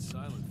 Been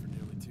silent for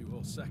nearly 2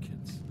 whole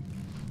seconds.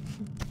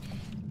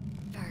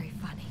 Very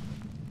funny.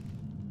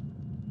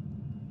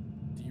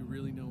 Do you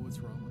really know what's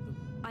wrong with them?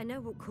 I know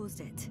what caused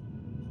it.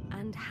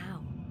 And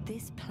how.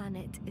 This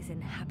planet is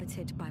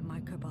inhabited by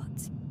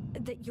microbots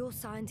that your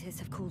scientists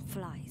have called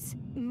flies.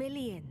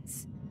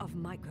 Millions of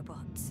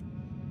microbots.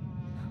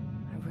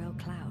 A real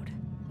cloud.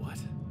 What?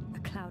 A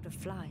cloud of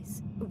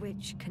flies,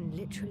 which can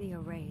literally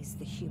erase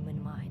the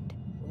human mind.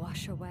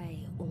 Wash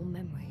away all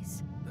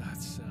memories.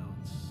 That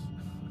sounds...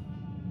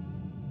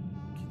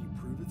 Can you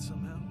prove it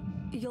somehow?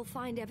 You'll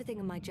find everything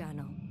in my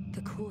journal.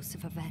 The course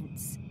of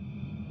events.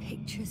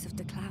 Pictures of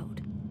the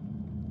cloud.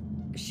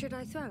 Should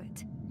I throw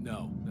it?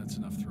 No, that's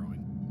enough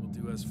throwing. We'll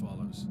do as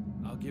follows.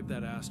 I'll give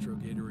that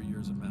astrogator of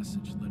yours a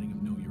message letting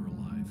him know you're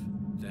alive.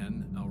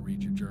 Then I'll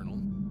read your journal,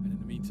 and in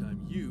the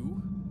meantime,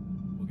 you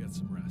will get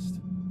some rest.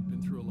 You've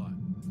been through a lot.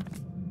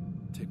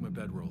 Take my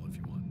bedroll if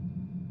you want.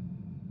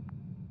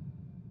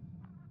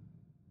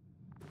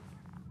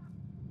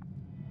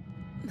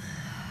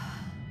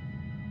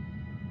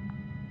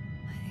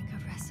 I think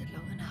I've rested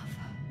long enough.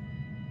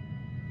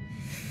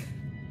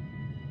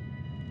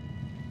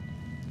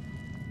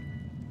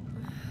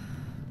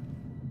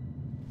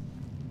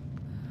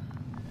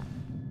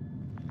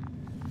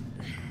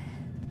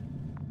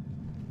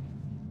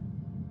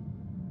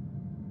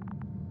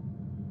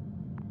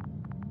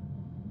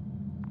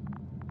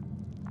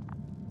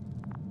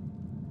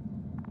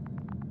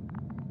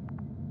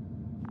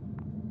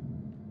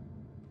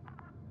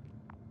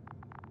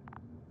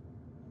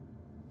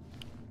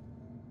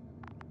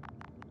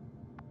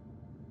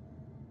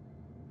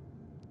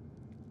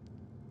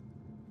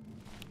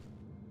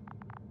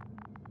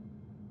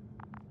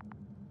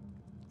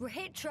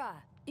 Rahitra,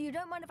 you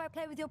don't mind if I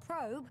play with your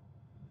probe?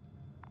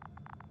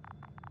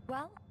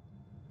 Well,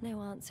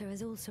 no answer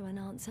is also an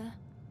answer.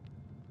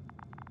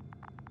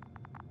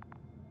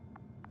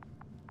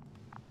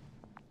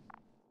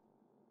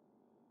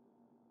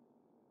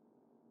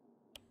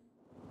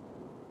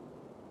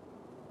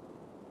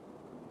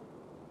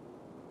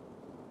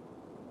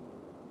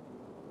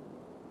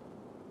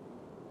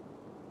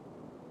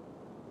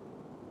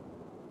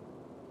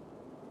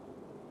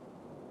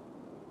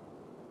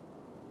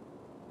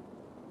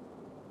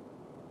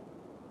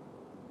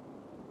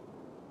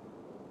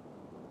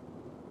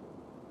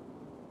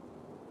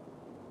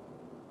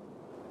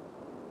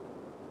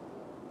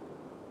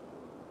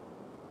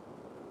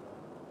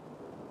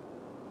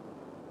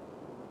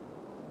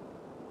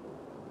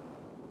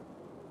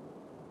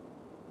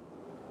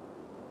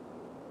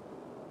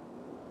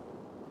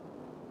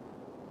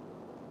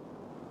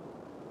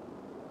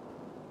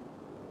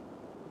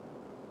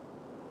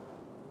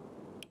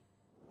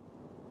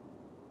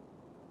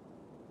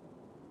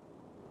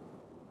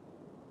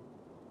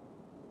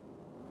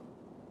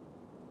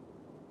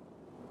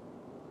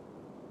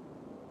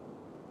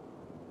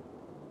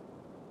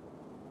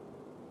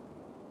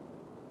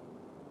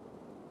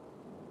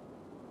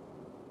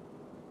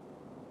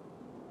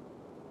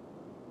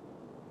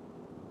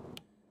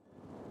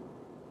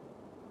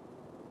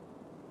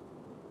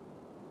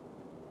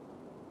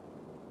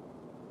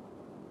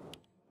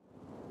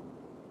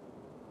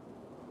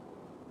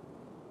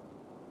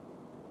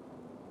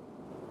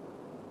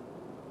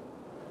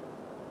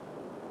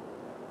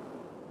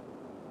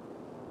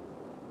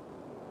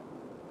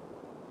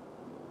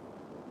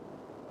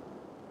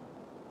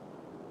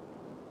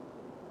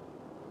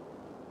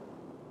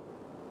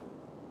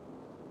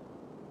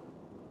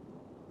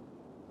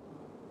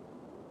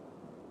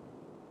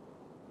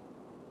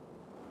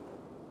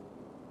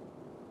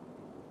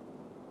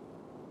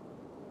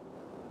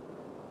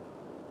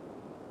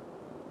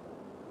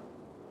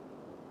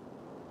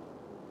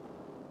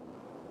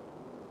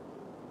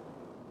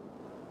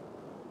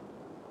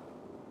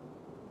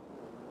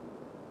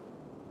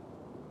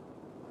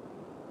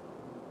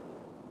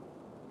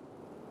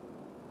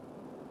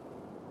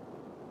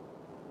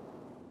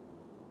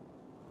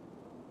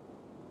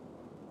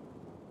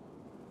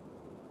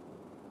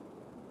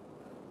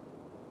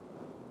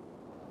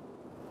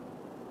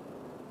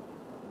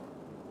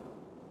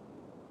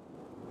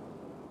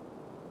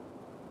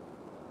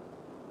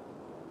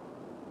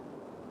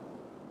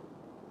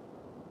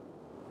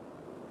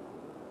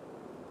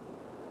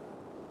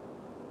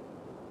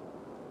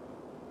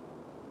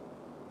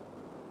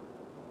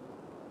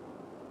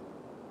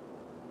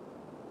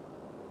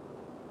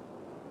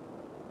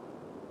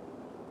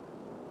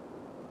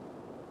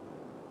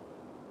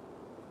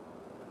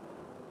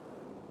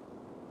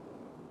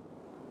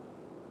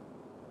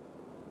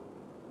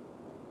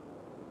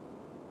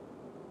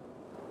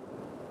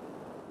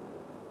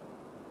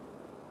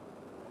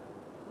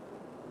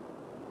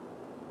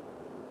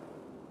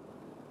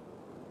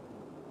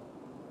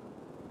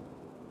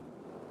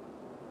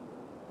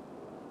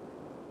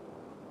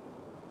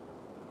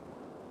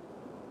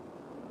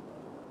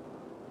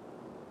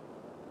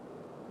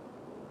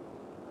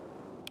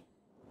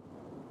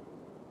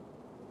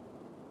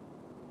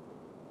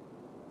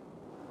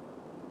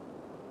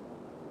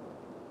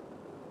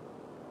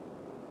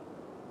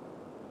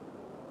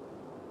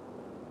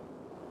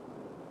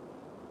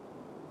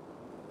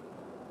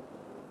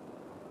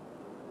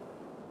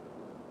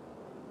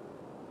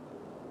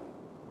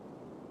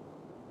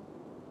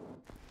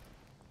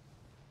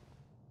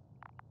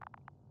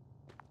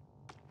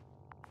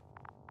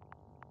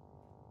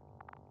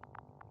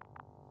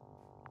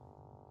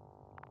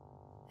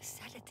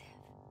 Sedative?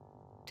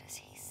 Does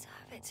he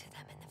serve it to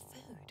them in the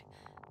food?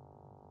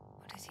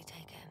 Or does he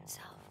take it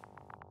himself?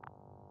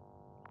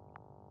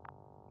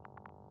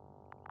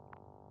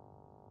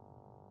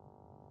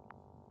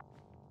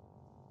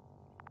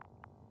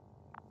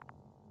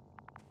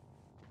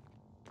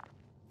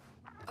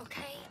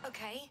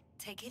 Okay,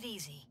 take it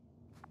easy.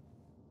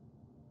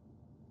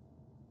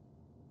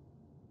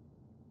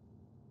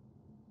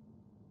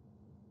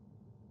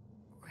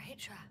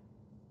 Rahitra,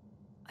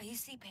 are you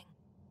sleeping?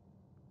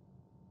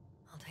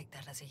 I'll take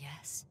that as a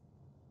yes.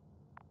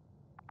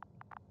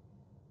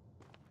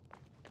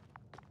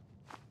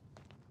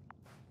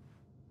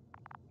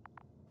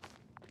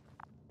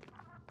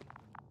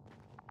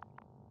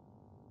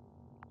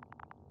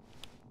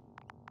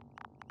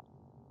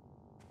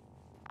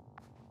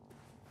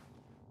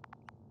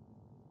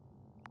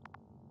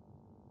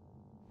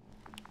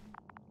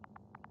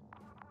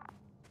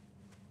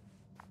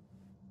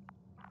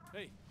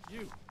 Hey,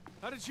 you!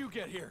 How did you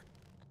get here?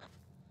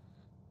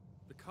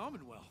 The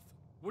Commonwealth?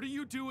 What are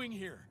you doing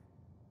here?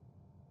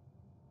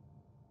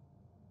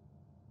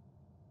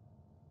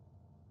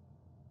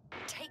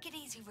 Take it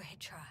easy,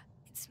 Rahitra.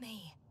 It's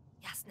me,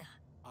 Yasna.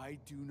 I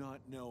do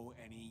not know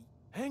any...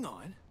 Hang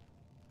on.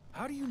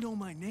 How do you know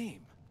my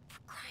name?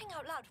 For crying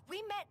out loud,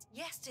 we met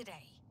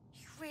yesterday.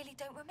 You really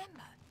don't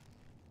remember?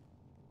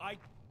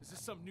 Is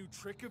this some new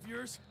trick of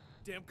yours?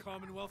 Damn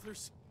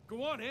Commonwealthers.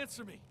 Go on,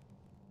 answer me.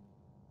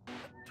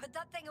 Put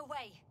that thing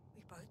away.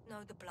 We both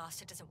know the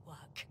blaster doesn't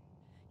work.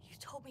 You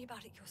told me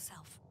about it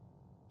yourself.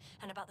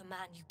 And about the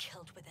man you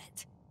killed with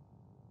it.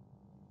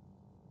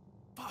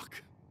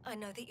 Fuck. I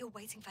know that you're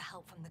waiting for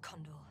help from the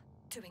Condor.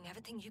 Doing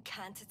everything you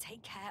can to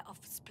take care of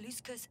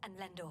Spluskus and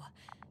Lendor.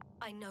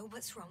 I know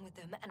what's wrong with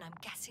them, and I'm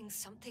guessing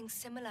something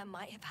similar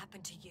might have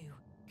happened to you.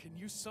 Can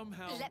you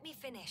somehow... Let me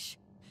finish.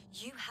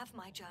 You have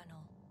my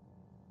journal.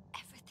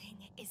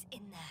 Everything is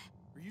in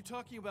there. Are you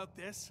talking about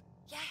this?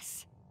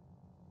 Yes.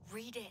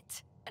 Read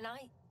it, and I'll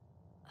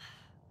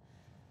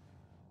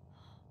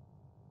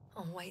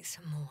wait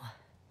some more.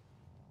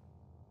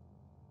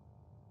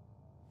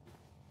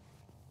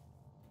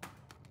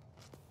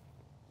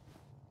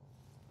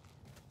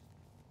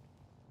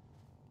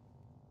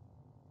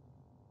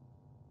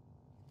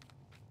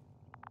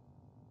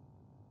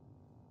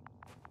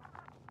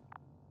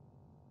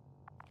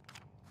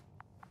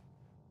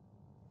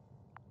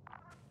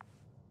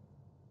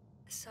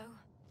 So,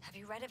 have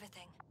you read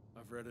everything?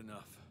 I've read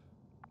enough.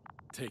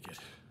 Take it.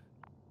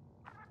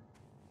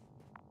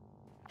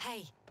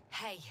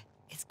 Hey,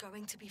 it's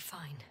going to be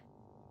fine.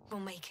 We'll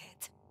make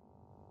it.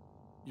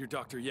 You're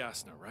Dr.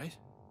 Yasna, right?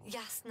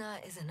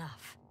 Yasna is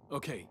enough.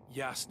 Okay,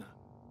 Yasna.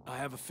 I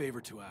have a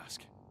favor to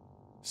ask.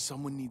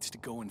 Someone needs to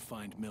go and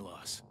find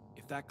Milos.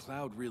 If that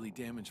cloud really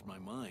damaged my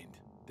mind,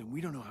 then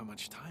we don't know how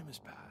much time has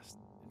passed.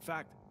 In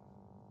fact,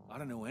 I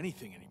don't know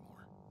anything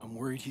anymore. I'm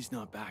worried he's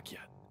not back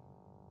yet.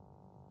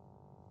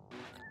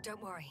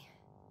 Don't worry.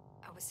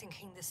 I was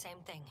thinking the same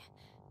thing.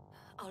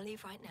 I'll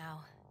leave right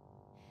now.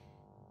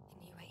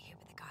 And you wait here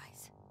with the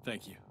guys.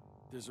 Thank you.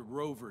 There's a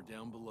rover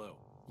down below.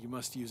 You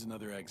must use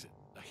another exit.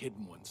 A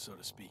hidden one, so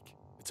to speak.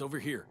 It's over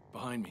here,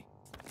 behind me.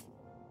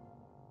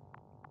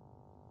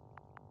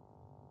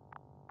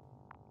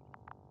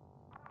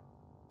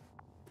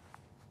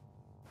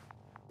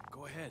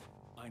 Go ahead.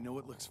 I know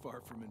it looks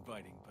far from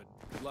inviting, but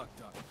good luck,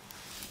 Doc.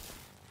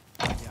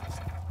 Yes.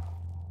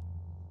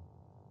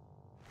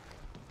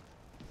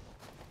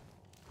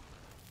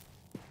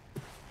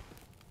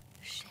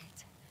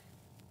 Shit.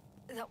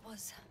 That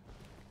was...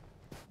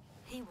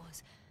 He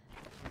was...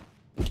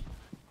 I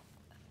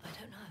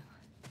don't know.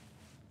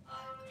 I'll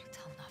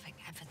tell nothing,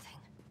 everything.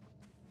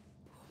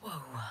 Whoa.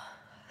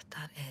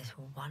 That is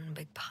one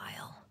big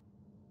pile.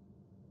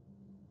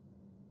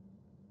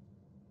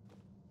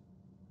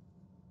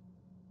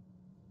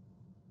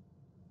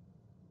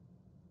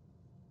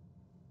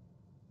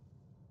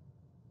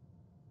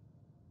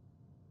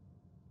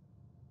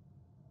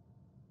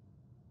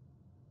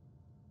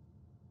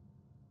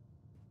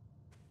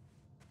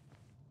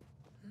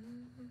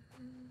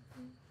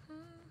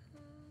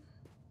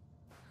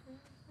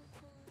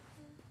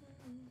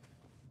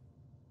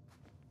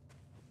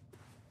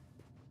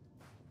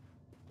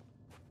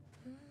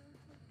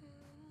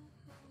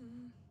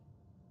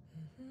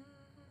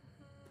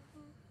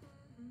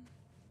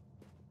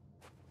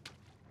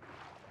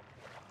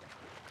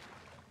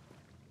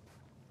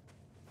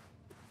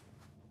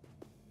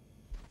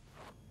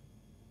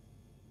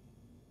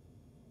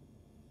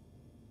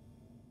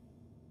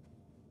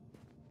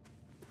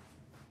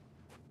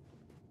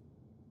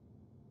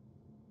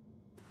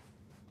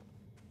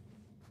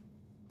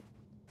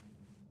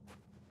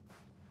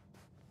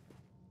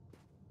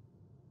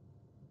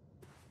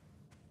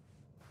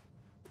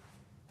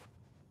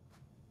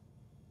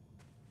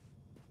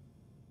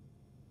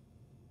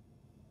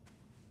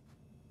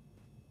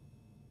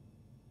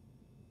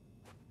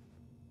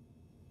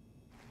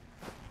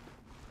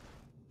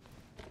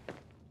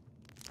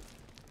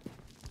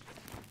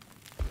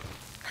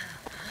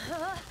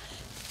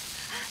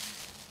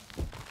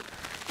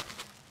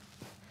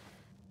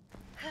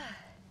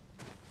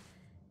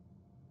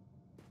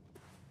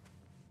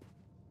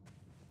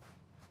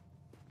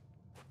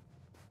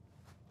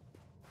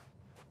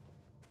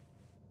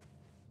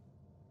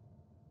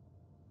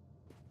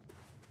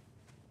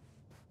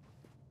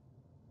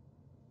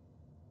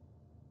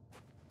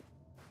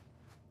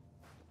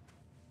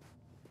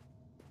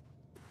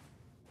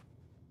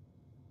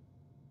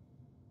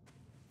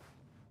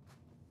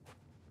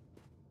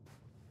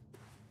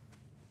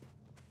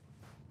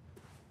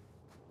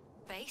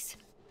 Base,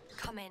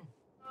 come in.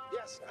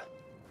 Yes,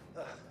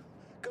 sir.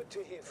 Good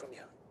to hear from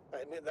you.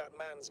 I admit that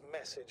man's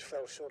message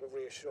fell short of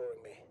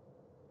reassuring me.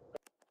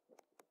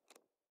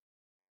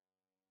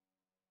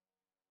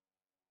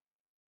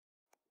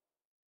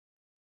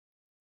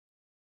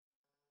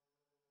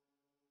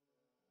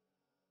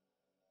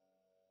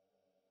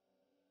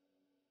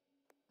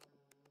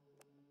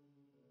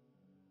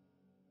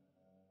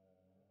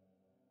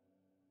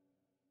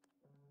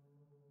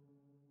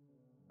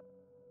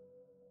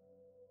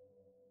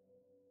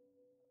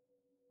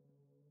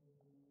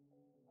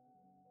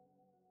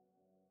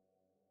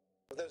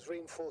 Those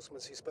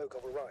reinforcements he spoke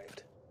of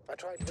arrived. I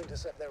tried to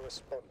intercept their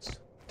response,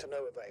 to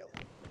no avail.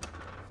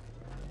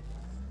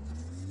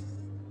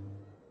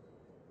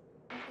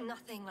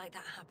 Nothing like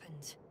that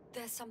happened.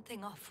 There's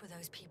something off with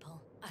those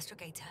people,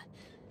 Astrogator.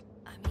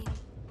 I mean,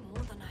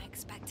 more than I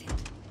expected.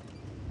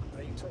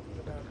 Are you talking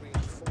about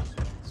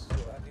reinforcements,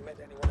 or have you met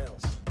anyone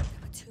else? There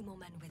were 2 more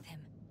men with him.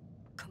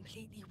 Completely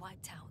completely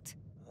wiped out.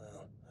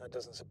 Well, that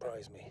doesn't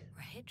surprise me.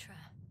 Rahitra,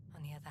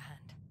 on the other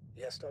hand.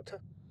 Yes, Doctor?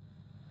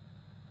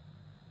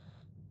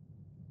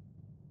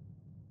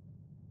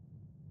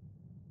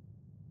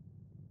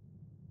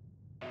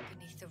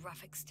 Beneath the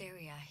rough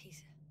exterior,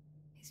 he's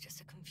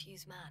just a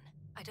confused man.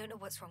 I don't know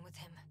what's wrong with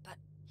him, but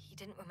he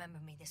didn't remember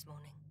me this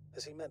morning.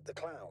 Has he met the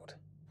Cloud?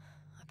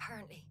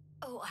 Apparently.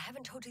 Oh, I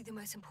haven't told you the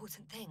most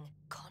important thing.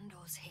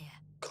 Condor's here.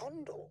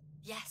 Condor?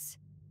 Yes.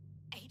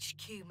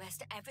 HQ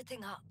messed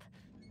everything up.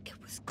 It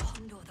was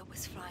Condor that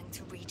was flying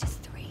to Regis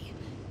 3,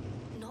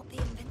 not the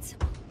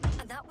Invincible.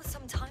 And that was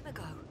some time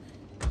ago.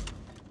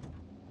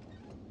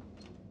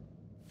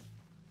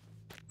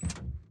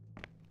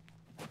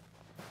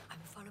 I'm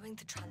following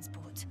the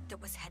transport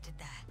that was headed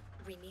there.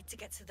 We need to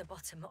get to the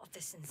bottom of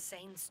this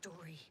insane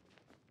story.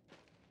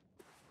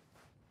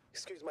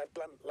 Excuse my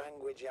blunt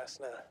language,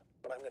 Yasna,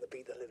 but I'm going to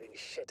beat the living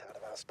shit out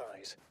of our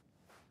spies.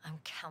 I'm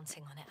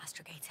counting on it,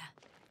 Astrogator.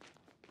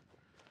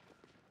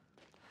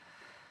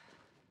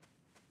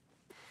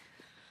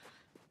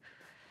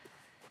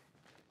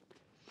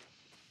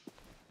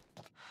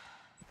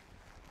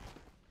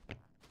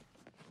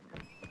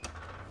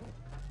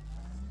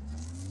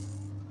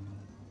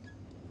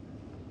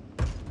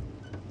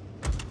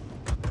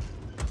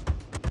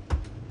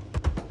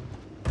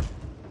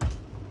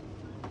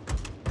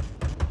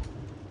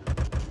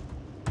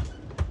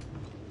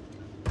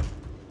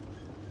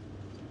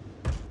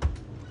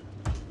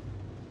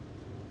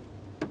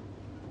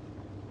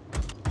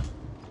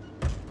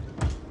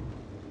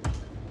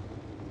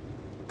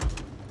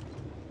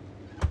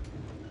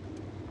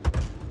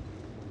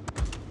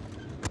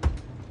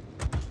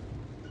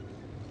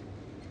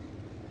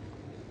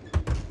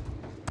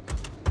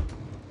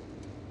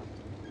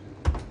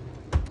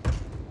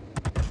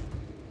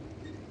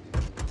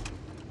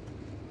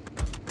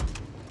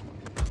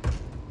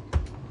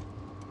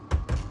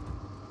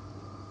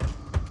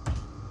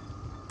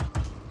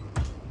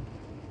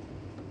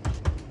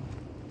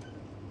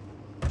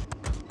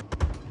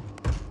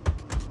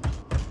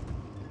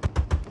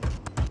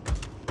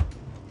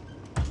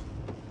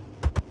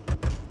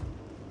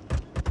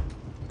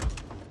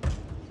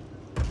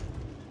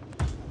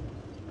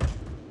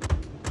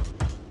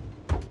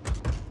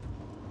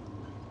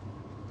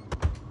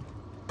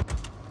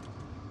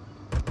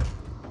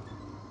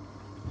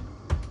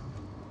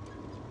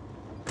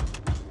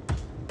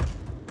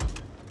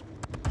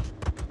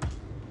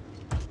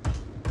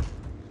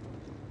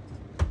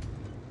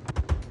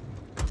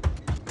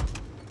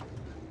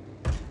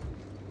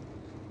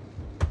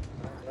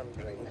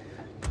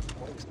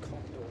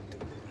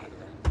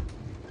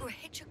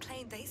 Rahitra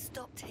claimed they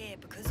stopped here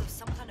because of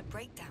some kind of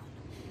breakdown.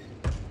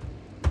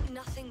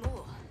 Nothing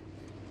more.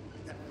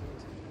 And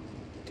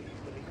do you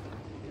believe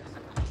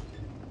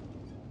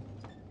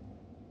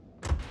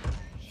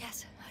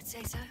Yes, I'd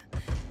say so.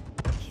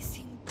 He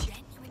seemed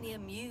genuinely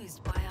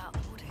amused by our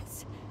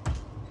orders.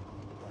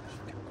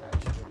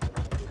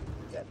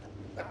 Then,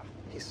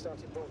 he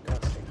started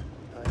broadcasting.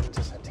 I'm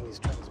intercepting his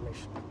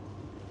transmission.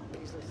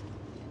 Please listen.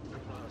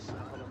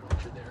 I don't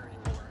want you there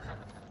anymore.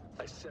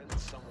 I sent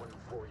someone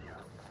for you.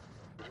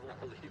 You won't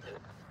believe it.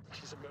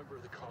 She's a member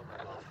of the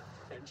Commonwealth,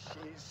 and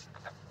she's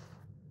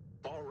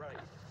all right.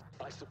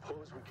 I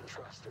suppose we can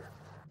trust her.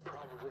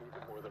 Probably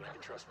even more than I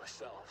can trust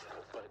myself,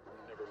 but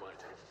never mind.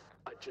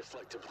 I'd just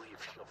like to believe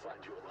she'll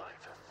find you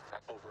alive.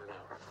 Over and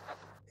out.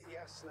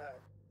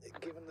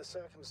 Yasna, given the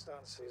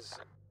circumstances,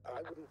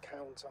 I wouldn't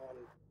count on...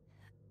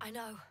 I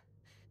know,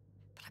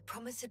 but I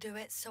promised to do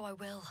it, so I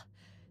will.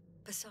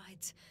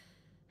 Besides,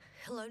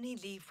 he'll only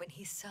leave when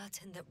he's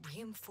certain that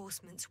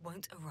reinforcements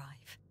won't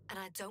arrive. And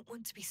I don't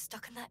want to be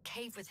stuck in that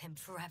cave with him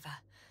forever.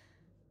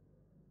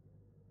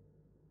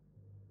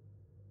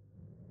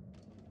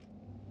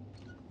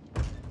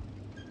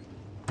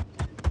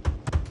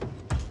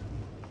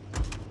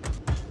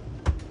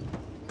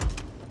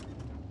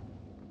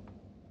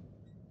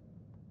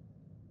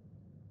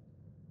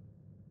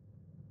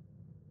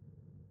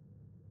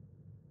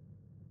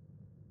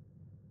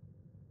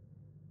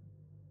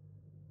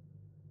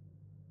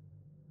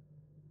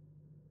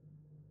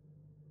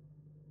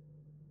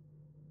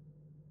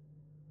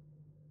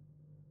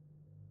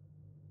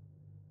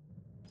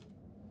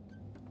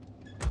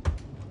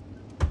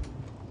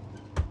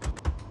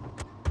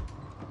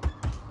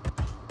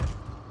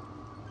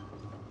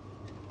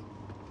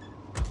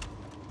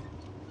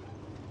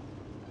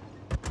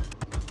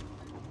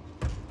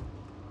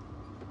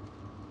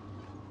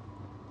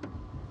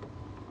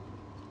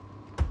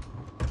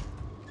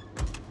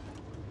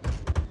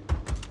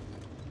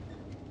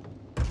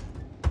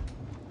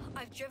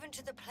 I've driven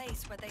to the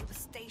place where they were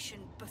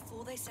stationed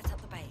before they set up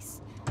the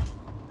base.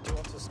 Do you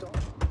want to stop?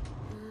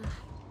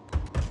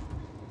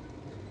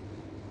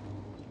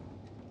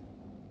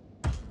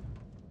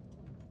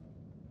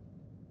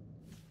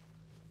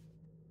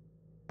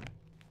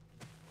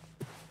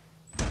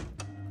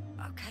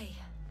 Okay.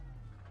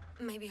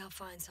 Maybe I'll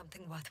find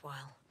something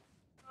worthwhile.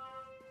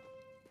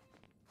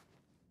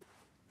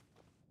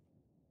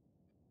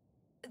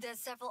 There's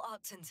several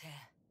Arctons here.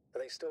 Are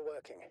they still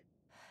working?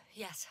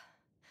 Yes.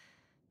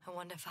 I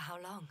wonder for how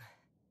long.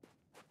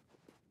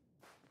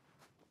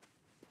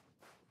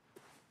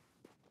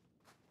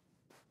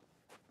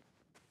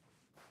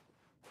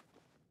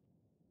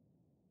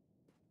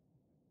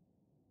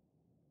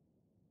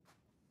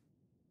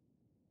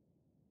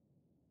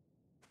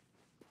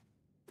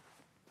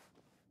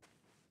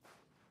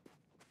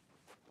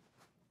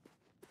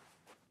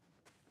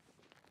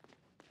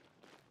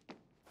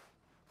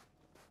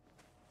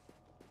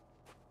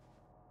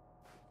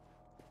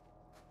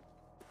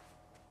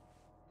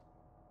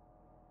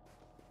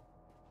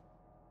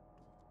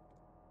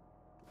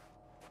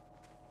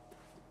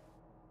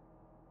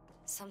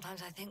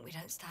 Sometimes I think we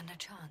don't stand a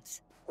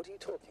chance. What are you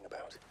talking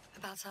about?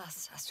 About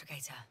us,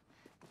 Astrogator.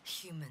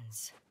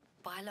 Humans.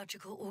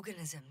 Biological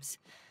organisms.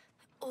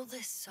 All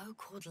this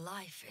so-called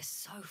life is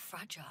so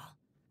fragile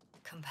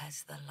compared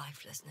to the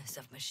lifelessness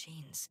of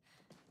machines.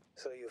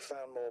 So you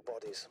found more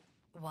bodies.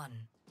 One.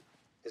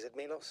 Is it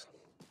Milos?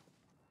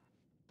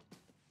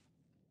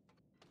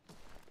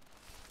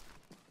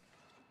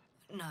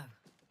 No.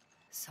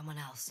 Someone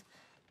else.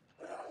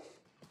 No.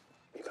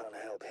 You can't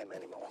help him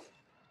anymore.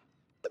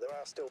 But there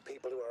are still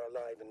people who are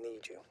alive and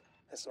need you.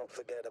 Let's not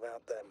forget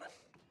about them.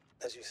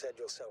 As you said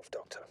yourself,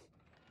 Doctor.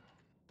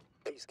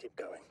 Please keep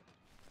going.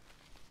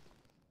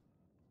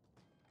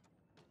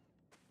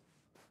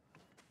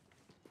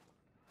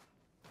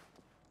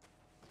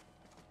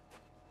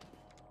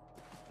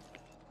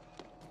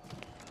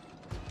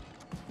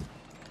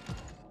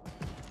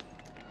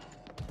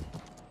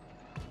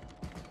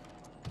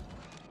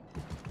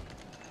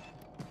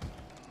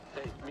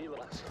 Hey,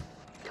 Milos,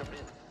 come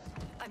in.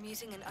 I'm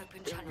using an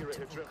open channel to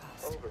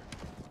broadcast. Over.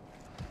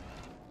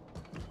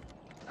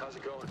 How's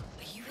it going?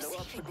 Are you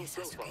receiving this,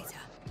 Astrogator?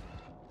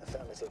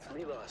 Affirmative.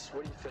 Milos,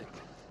 what do you think?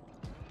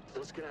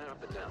 What's gonna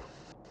happen now?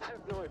 I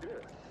have no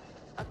idea.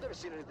 I've never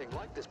seen anything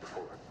like this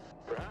before.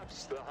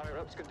 Perhaps the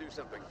higher-ups can do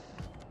something.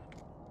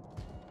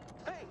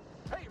 Hey!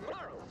 Hey,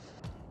 Morrow!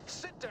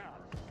 Sit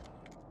down!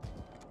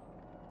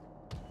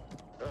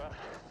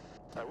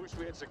 I wish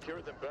we had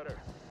secured them better.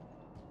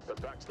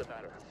 But back to the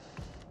matter.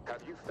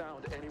 Have you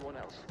found anyone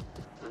else?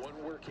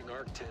 One working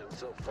Arc-10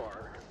 so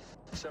far.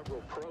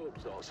 Several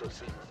probes also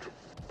seem to...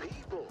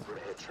 People,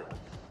 Rehitra.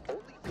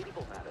 Only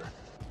people matter.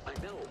 I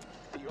know.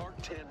 The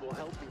Arc-10 will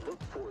help me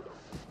look for them.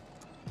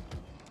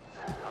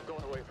 I'm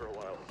going away for a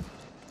while.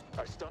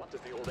 I stopped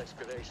at the old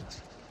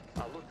excavations.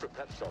 I'll look for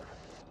Pepsol.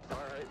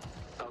 All right.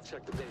 I'll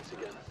check the base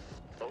again.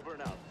 Over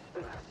and out.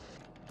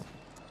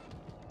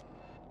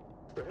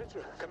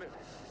 Rehitra, come in.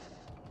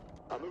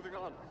 I'm moving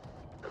on.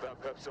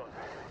 About Pepsol.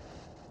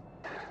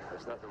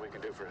 There's nothing we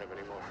can do for him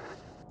anymore.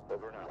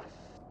 Over and out.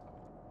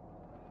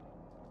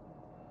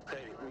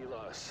 Hey,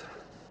 Milos.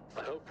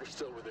 I hope you're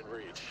still within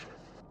reach.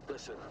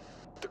 Listen,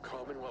 the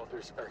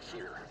Commonwealthers are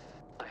here.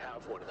 I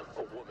have one of them,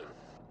 a woman.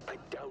 I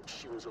doubt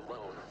she was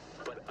alone,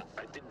 but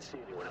I didn't see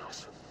anyone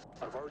else.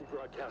 I've already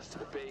broadcast to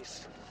the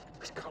base.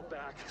 Just come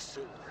back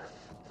soon.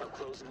 I'm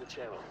closing the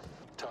channel.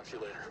 Talk to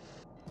you later.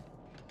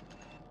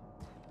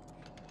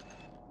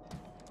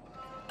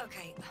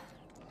 Okay,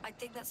 I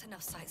think that's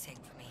enough sightseeing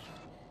for me.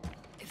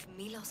 If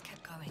Milos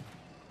kept going,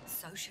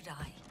 so should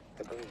I.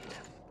 Agreed.